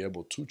to be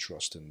able to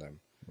trust in them.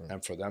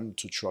 And for them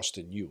to trust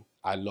in you.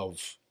 I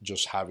love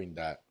just having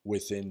that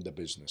within the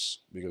business,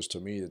 because to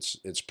me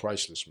it's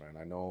priceless, man.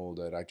 I know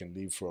that I can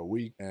leave for a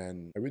week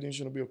and everything's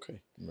gonna be okay.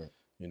 Right.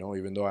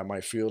 Even though I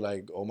might feel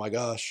like, oh my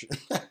gosh,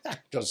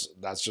 because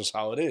that's just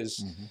how it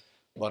is.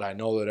 But I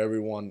know that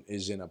everyone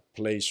is in a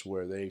place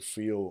where they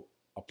feel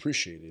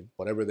appreciated,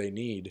 whatever they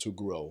need to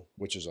grow,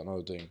 which is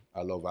another thing.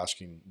 I love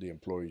asking the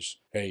employees,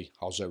 hey,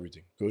 how's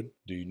everything? Good?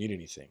 Do you need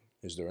anything?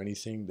 Is there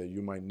anything that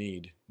you might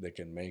need that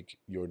can make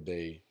your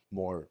day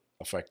more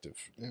effective?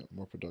 Yeah,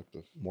 more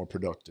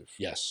productive.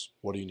 Yes.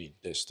 What do you need?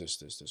 This.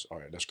 All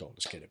right, let's go.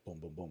 Let's get it. Boom,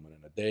 boom, boom. And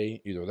in a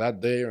day, either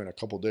that day or in a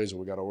couple of days that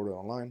we got to order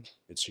online,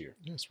 it's here.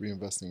 Yes,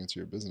 reinvesting into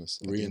your business.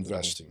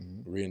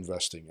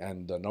 Reinvesting.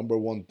 And the number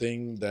one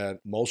thing that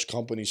most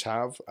companies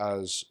have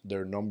as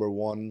their number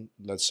one,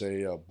 let's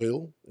say,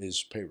 bill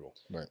is payroll.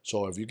 Right.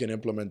 So if you can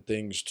implement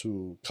things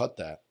to cut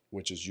that,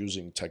 which is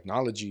using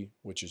technology,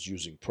 which is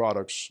using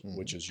products,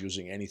 which is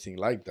using anything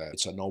like that,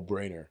 it's a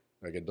no-brainer.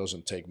 Like it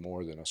doesn't take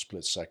more than a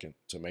split second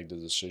to make the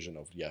decision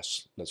of,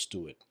 yes, let's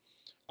do it.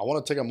 I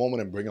want to take a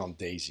moment and bring on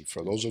Deisy.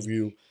 For those of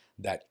you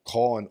that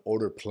call and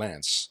order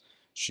plants,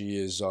 she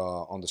is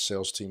on the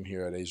sales team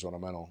here at A's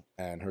Ornamental,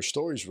 and her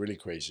story is really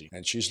crazy.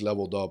 And she's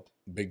leveled up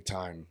big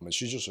time. I mean,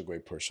 she's just a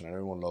great person.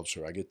 Everyone loves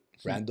her. I get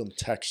random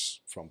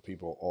texts from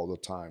people all the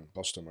time,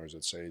 customers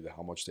that say that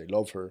how much they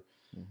love her.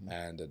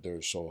 And that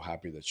they're so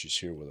happy that she's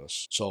here with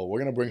us. So we're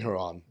going to bring her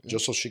on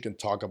just so she can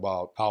talk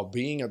about how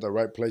being at the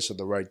right place at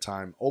the right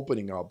time,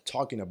 opening up,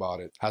 talking about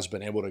it, has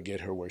been able to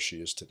get her where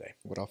she is today.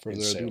 Without further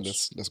ado,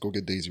 let's go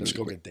get Deisy. Let's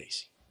go get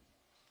Deisy.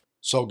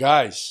 So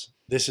guys,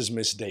 this is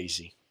Miss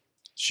Deisy.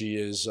 She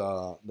is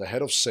the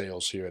head of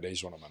sales here at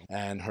A's Ornamental.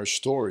 And her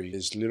story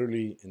is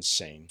literally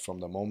insane. From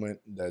the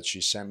moment that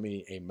she sent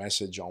me a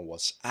message on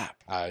WhatsApp,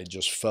 I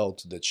just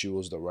felt that she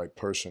was the right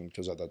person,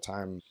 because at the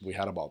time we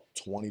had about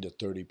 20 to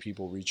 30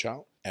 people reach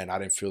out. And I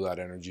didn't feel that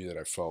energy that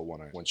I felt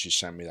when she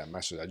sent me that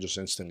message. I just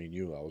instantly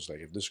knew. I was like,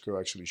 if this girl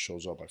actually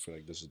shows up, I feel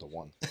like this is the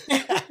one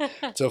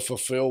to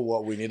fulfill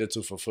what we needed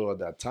to fulfill at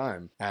that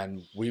time.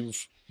 And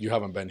you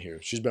haven't been here.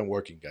 She's been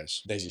working,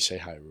 guys. Daisy, say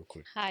hi real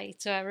quick. Hi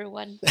to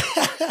everyone.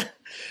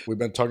 We've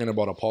been talking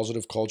about a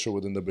positive culture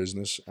within the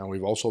business, and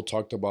we've also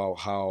talked about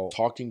how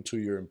talking to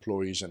your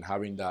employees and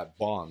having that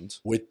bond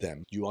with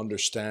them, you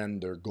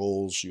understand their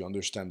goals, you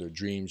understand their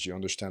dreams, you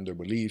understand their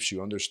beliefs,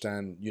 you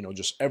understand,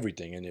 just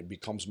everything, and it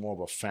becomes more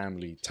of a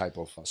family type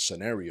of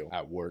scenario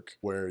at work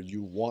where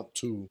you want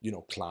to,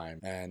 climb,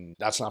 and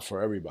that's not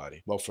for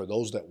everybody. But for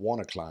those that want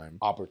to climb,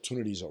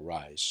 opportunities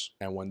arise,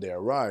 and when they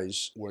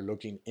arise, we're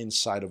looking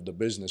inside of the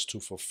business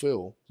to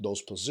fulfill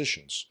those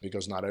positions,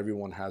 because not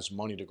everyone has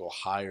money to go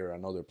hire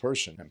another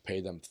person and pay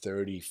them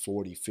 30,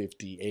 40,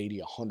 50,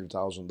 80,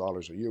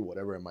 $100,000 a year,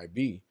 whatever it might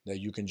be, that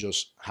you can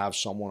just have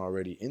someone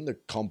already in the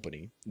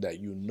company that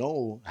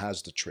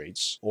has the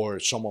traits, or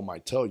someone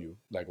might tell you,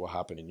 like what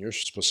happened in your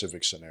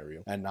specific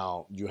scenario, and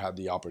now you have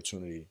the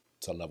opportunity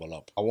to level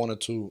up. I wanted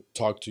to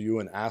talk to you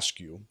and ask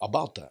you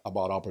about that,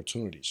 about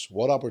opportunities.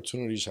 What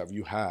opportunities have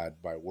you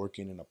had by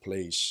working in a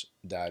place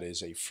that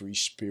is a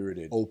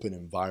free-spirited, open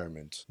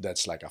environment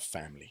that's like a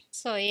family?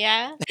 So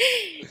yeah,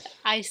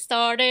 I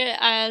started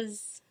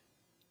as...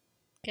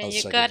 Can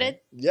you cut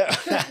it? Yeah.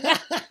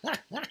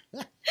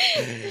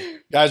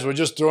 Guys, we're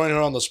just throwing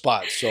her on the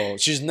spot. So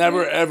she's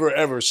never, ever,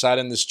 ever sat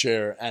in this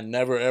chair and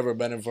never, ever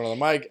been in front of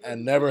the mic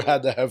and never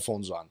had the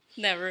headphones on.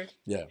 Never.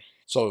 Yeah.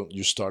 So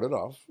you started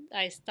off.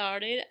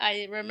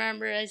 I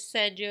remember I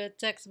sent you a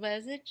text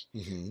message.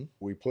 Mm-hmm.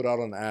 We put out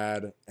an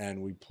ad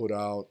and we put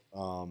out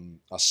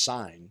a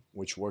sign,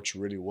 which works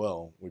really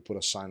well. We put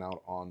a sign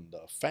out on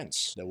the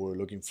fence that we were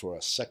looking for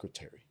a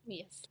secretary.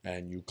 Yes.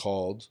 And you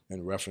called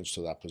in reference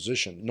to that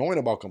position, knowing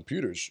about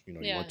computers. You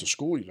went to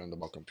school, you learned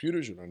about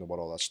computers, you learned about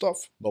all that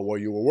stuff. But where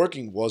you were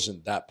working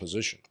wasn't that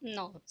position.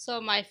 No. So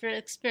my first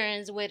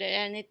experience with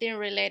anything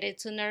related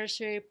to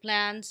nursery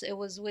plants, it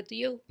was with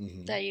you,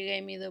 that you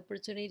gave me the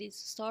opportunity to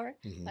start.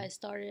 I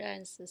started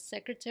as a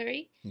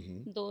secretary,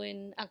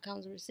 doing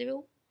accounts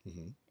receivable,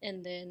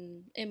 and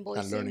then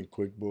invoicing. And learning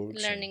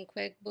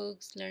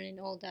QuickBooks. Learning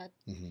all that,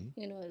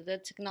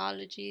 the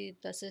technology,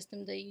 the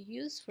system that you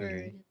use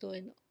for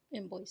doing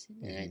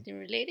invoicing and anything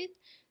related.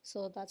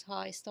 So that's how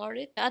I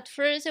started. At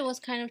first, it was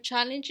kind of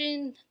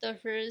challenging. The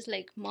first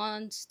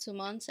months, 2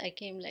 months, I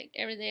came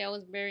every day I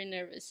was very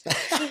nervous.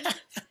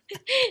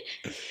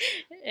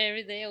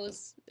 Every day I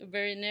was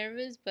very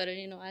nervous, but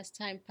as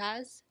time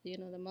passed, the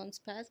months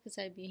passed, because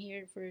I've been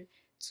here for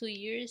 2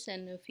 years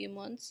and a few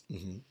months.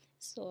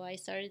 So I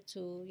started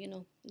to,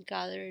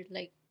 gather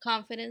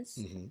confidence.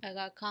 I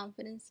got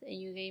confidence, and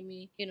you gave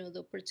me, the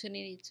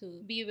opportunity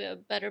to be a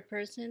better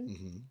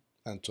person.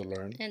 And to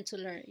learn.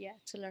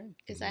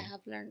 Because I have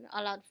learned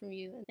a lot from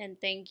you.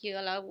 And thank you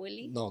a lot,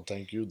 Willie. No,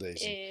 thank you,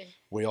 Daisy.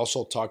 We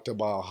also talked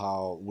about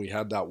how we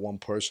had that one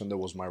person that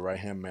was my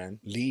right-hand man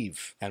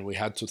leave. And we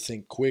had to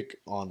think quick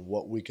on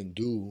what we can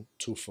do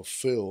to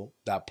fulfill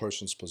that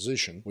person's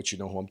position, which you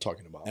know who I'm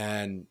talking about.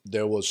 And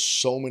there was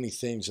so many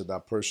things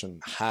that person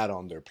had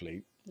on their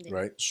plate.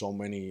 Right? So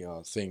many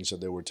things that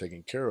they were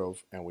taking care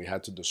of, and we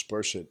had to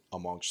disperse it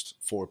amongst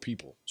 4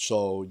 people.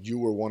 So you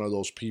were one of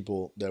those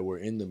people that were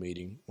in the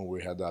meeting when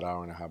we had that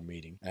hour-and-a-half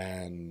meeting.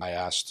 And I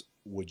asked,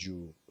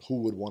 who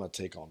would want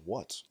to take on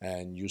what?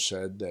 And you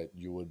said that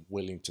you were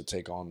willing to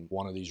take on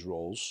one of these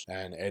roles.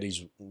 And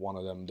Eddie's one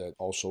of them that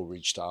also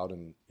reached out,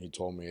 and he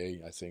told me,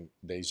 hey, I think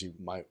Daisy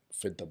might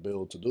fit the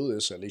bill to do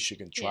this. At least you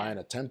can try and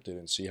attempt it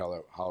and see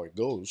how it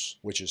goes,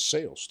 which is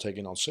sales,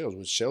 taking on sales,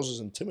 which sales is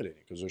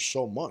intimidating because there's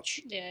so much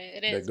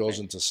that goes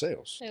into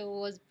sales. It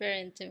was very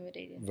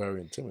intimidating.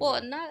 Very intimidating.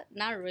 Well,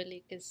 not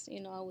really, because,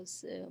 I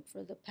was,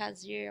 for the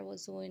past year, I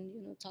was doing,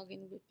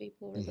 talking with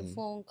people over the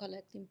phone,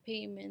 collecting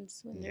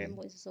payments when they're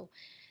invoices. So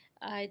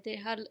I did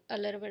have a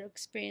little bit of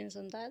experience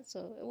on that,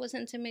 so it was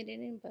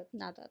intimidating, but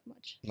not that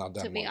much. Not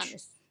that much.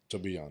 To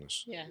be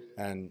honest. Yeah.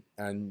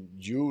 And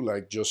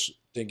you just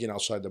thinking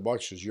outside the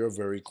box, because you're a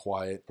very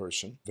quiet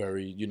person,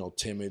 very,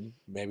 timid,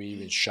 maybe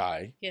even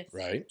shy. Yes.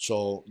 Right?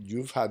 So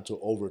you've had to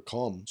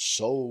overcome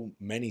so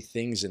many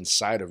things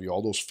inside of you,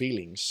 all those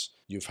feelings.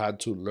 You've had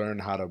to learn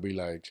how to be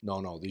like,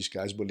 no, these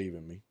guys believe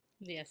in me.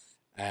 Yes.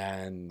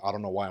 And I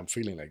don't know why I'm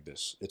feeling like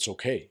this. It's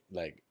okay.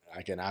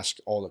 I can ask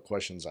all the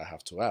questions I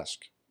have to ask.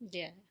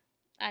 Yeah,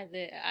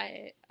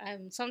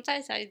 I'm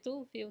sometimes I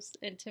do feel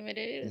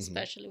intimidated,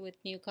 especially with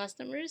new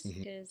customers,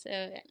 because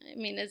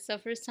it's the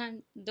first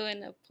time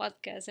doing a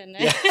podcast, and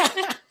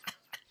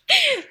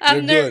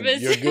I'm nervous.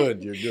 You're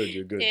good.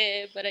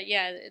 Yeah, but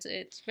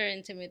it's very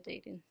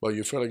intimidating. But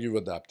you feel like you've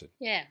adapted.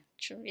 Yeah,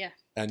 true. Yeah,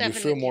 and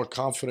definitely. You feel more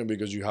confident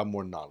because you have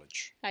more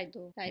knowledge. I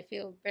do. I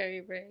feel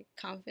very, very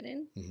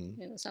confident.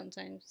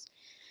 Sometimes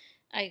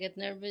I get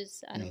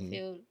nervous. I don't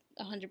feel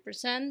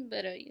 100%,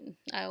 but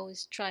I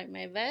always try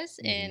my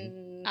best,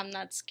 and I'm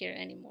not scared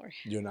anymore.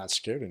 You're not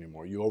scared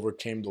anymore. You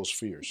overcame those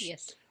fears.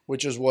 Yes.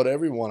 which is what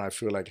everyone I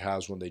feel like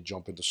has when they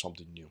jump into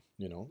something new,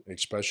 you know,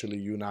 especially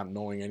you not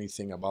knowing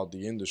anything about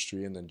the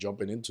industry and then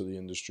jumping into the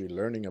industry,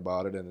 learning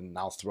about it, and then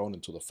now thrown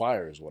into the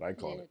fire is what I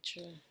call it.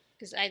 True.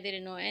 Because I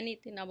didn't know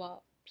anything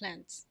about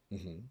plants,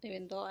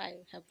 even though I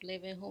have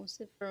lived in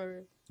homestead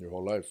for your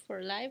whole life.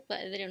 But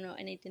I didn't know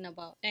anything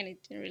about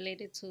anything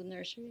related to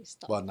nursery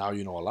stuff. But now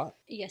you know a lot.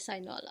 Yes, I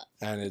know a lot.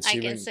 And it's I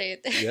can say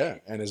it. Yeah,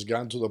 and it's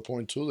gotten to the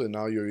point too that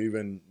now you're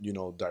even, you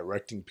know,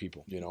 directing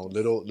people. You know,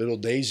 little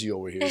Daisy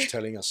over here is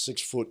telling a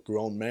 6-foot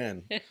grown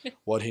man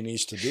what he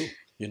needs to do.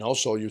 You know,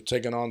 so you've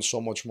taken on so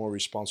much more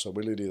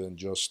responsibility than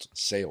just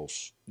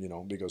sales, you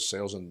know, because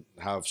sales and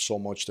have so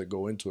much that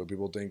go into it.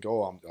 People think,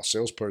 oh, I'm a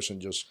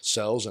salesperson, just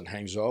sells and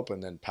hangs up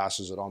and then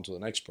passes it on to the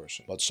next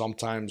person. But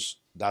sometimes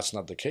that's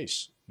not the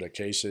case. The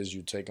case is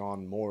you take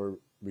on more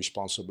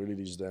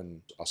responsibilities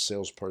than a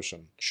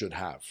salesperson should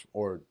have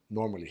or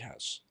normally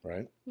has,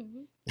 right?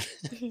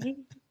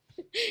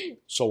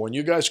 So when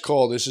you guys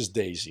call, this is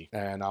Daisy,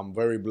 and I'm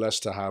very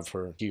blessed to have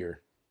her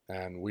here,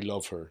 and we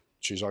love her.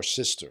 She's our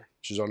sister.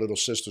 She's our little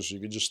sister. So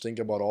you can just think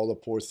about all the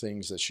poor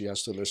things that she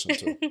has to listen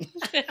to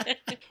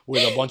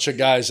with a bunch of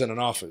guys in an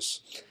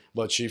office.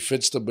 But she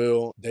fits the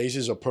bill.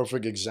 Daisy's a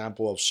perfect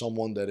example of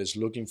someone that is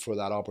looking for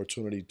that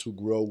opportunity to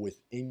grow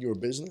within your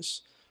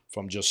business,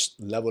 from just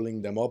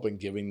leveling them up and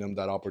giving them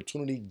that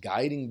opportunity,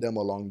 guiding them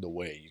along the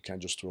way. You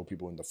can't just throw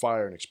people in the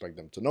fire and expect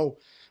them to know,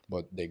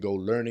 but they go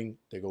learning,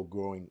 they go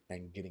growing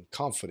and getting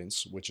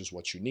confidence, which is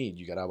what you need.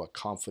 You got to have a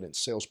confident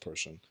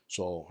salesperson.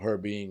 So her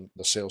being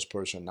the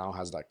salesperson now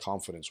has that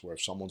confidence where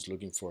if someone's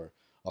looking for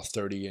a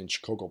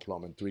 30-inch cocoa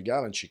plum in 3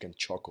 gallons, she can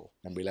chuckle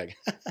and be like,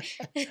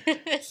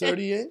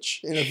 30-inch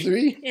in a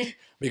 3?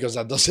 Because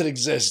that doesn't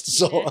exist.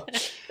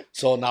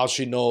 So now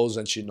she knows,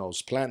 and she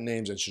knows plant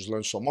names, and she's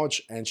learned so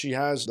much, and she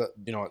has that,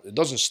 you know, it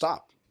doesn't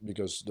stop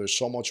because there's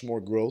so much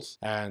more growth.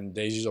 And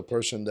Daisy's a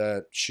person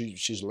that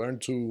she's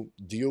learned to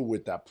deal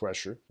with that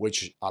pressure,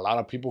 which a lot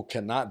of people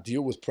cannot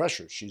deal with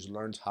pressure. She's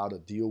learned how to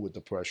deal with the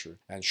pressure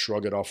and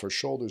shrug it off her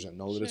shoulders and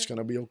know that it's going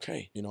to be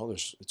okay. You know,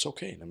 it's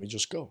okay. Let me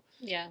just go.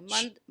 Yeah,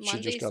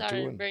 Mondays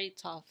are very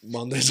tough.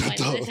 Mondays are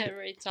tough.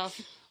 Very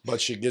tough.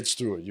 But she gets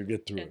through it. You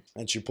get through it.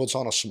 And she puts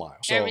on a smile.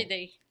 So, every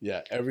day.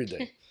 Yeah, every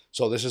day.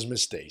 So this is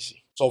Miss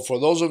Daisy. So for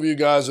those of you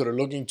guys that are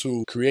looking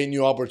to create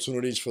new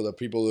opportunities for the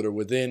people that are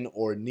within,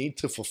 or need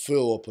to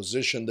fulfill a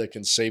position that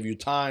can save you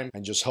time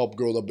and just help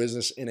grow the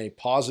business in a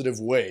positive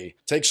way,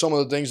 take some of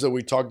the things that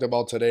we talked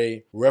about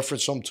today,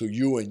 reference them to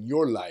you and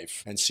your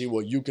life, and see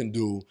what you can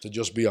do to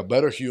just be a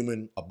better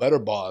human, a better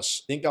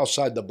boss. Think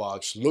outside the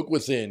box, look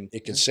within.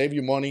 It can save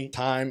you money,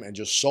 time, and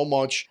just so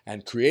much,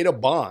 and create a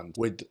bond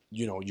with,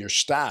 you know, your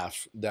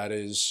staff that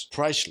is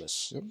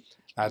priceless. Yep.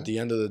 At the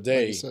end of the day.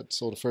 Like you said,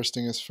 so the first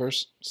thing is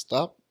first,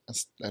 stop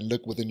and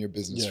look within your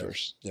business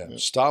first. Yeah.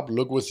 Stop,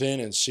 look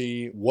within, and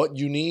see what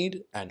you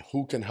need and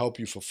who can help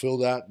you fulfill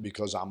that,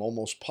 because I'm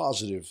almost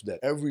positive that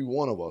every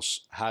one of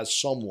us has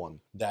someone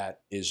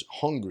that is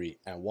hungry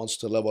and wants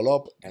to level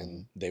up,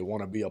 and they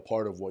want to be a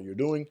part of what you're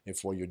doing.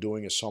 If what you're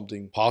doing is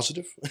something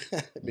positive,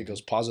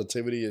 because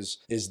positivity is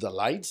the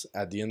light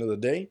at the end of the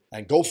day.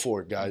 And go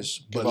for it, guys.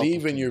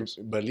 Believe in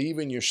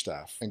your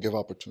staff. And give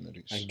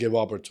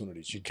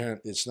opportunities. You can't,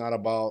 it's not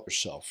about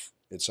yourself.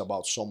 It's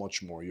about so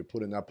much more. You're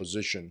put in that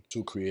position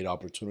to create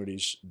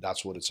opportunities.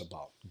 That's what it's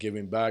about.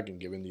 Giving back and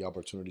giving the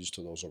opportunities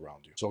to those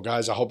around you. So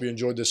guys, I hope you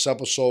enjoyed this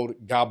episode.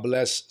 God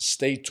bless.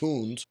 Stay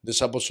tuned.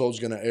 This episode is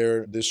going to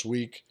air this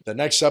week. The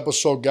next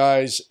episode,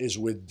 guys, is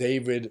with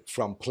David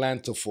from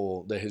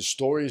Plentiful. His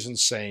story is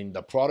insane.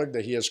 The product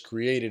that he has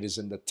created is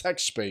in the tech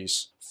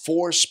space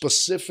for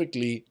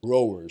specifically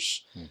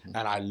growers.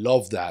 And I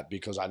love that,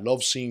 because I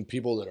love seeing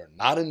people that are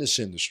not in this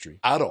industry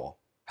at all,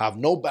 have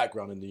no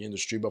background in the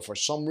industry, but for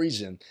some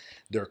reason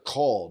they're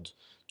called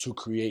to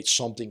create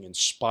something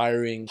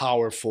inspiring,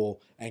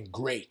 powerful, and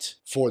great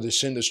for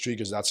this industry,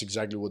 because that's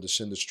exactly what this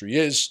industry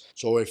is.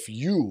 So if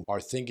you are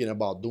thinking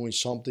about doing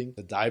something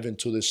to dive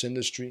into this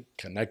industry,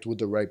 connect with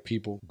the right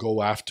people,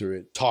 go after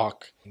it,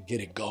 talk, and get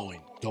it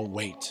going. Don't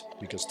wait,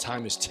 because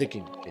time is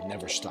ticking. It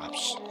never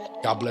stops.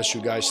 God bless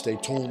you guys. Stay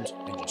tuned,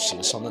 and you'll see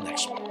us on the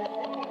next one.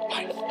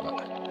 Bye.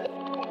 Bye.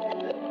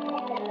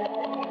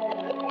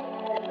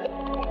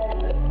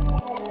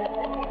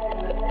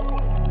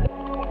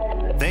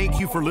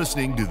 Thank you for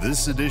listening to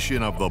this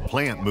edition of The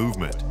Plant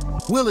Movement.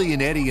 Willie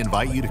and Eddie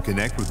invite you to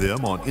connect with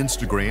them on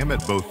Instagram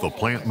at both The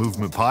Plant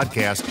Movement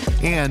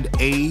Podcast and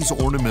A's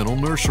Ornamental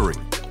Nursery.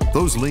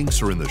 Those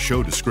links are in the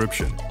show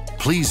description.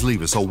 Please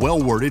leave us a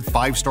well-worded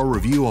 5-star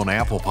review on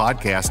Apple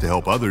Podcasts to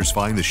help others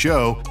find the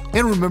show.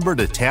 And remember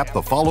to tap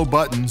the follow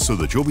button so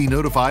that you'll be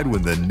notified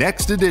when the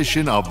next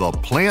edition of The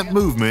Plant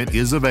Movement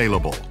is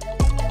available.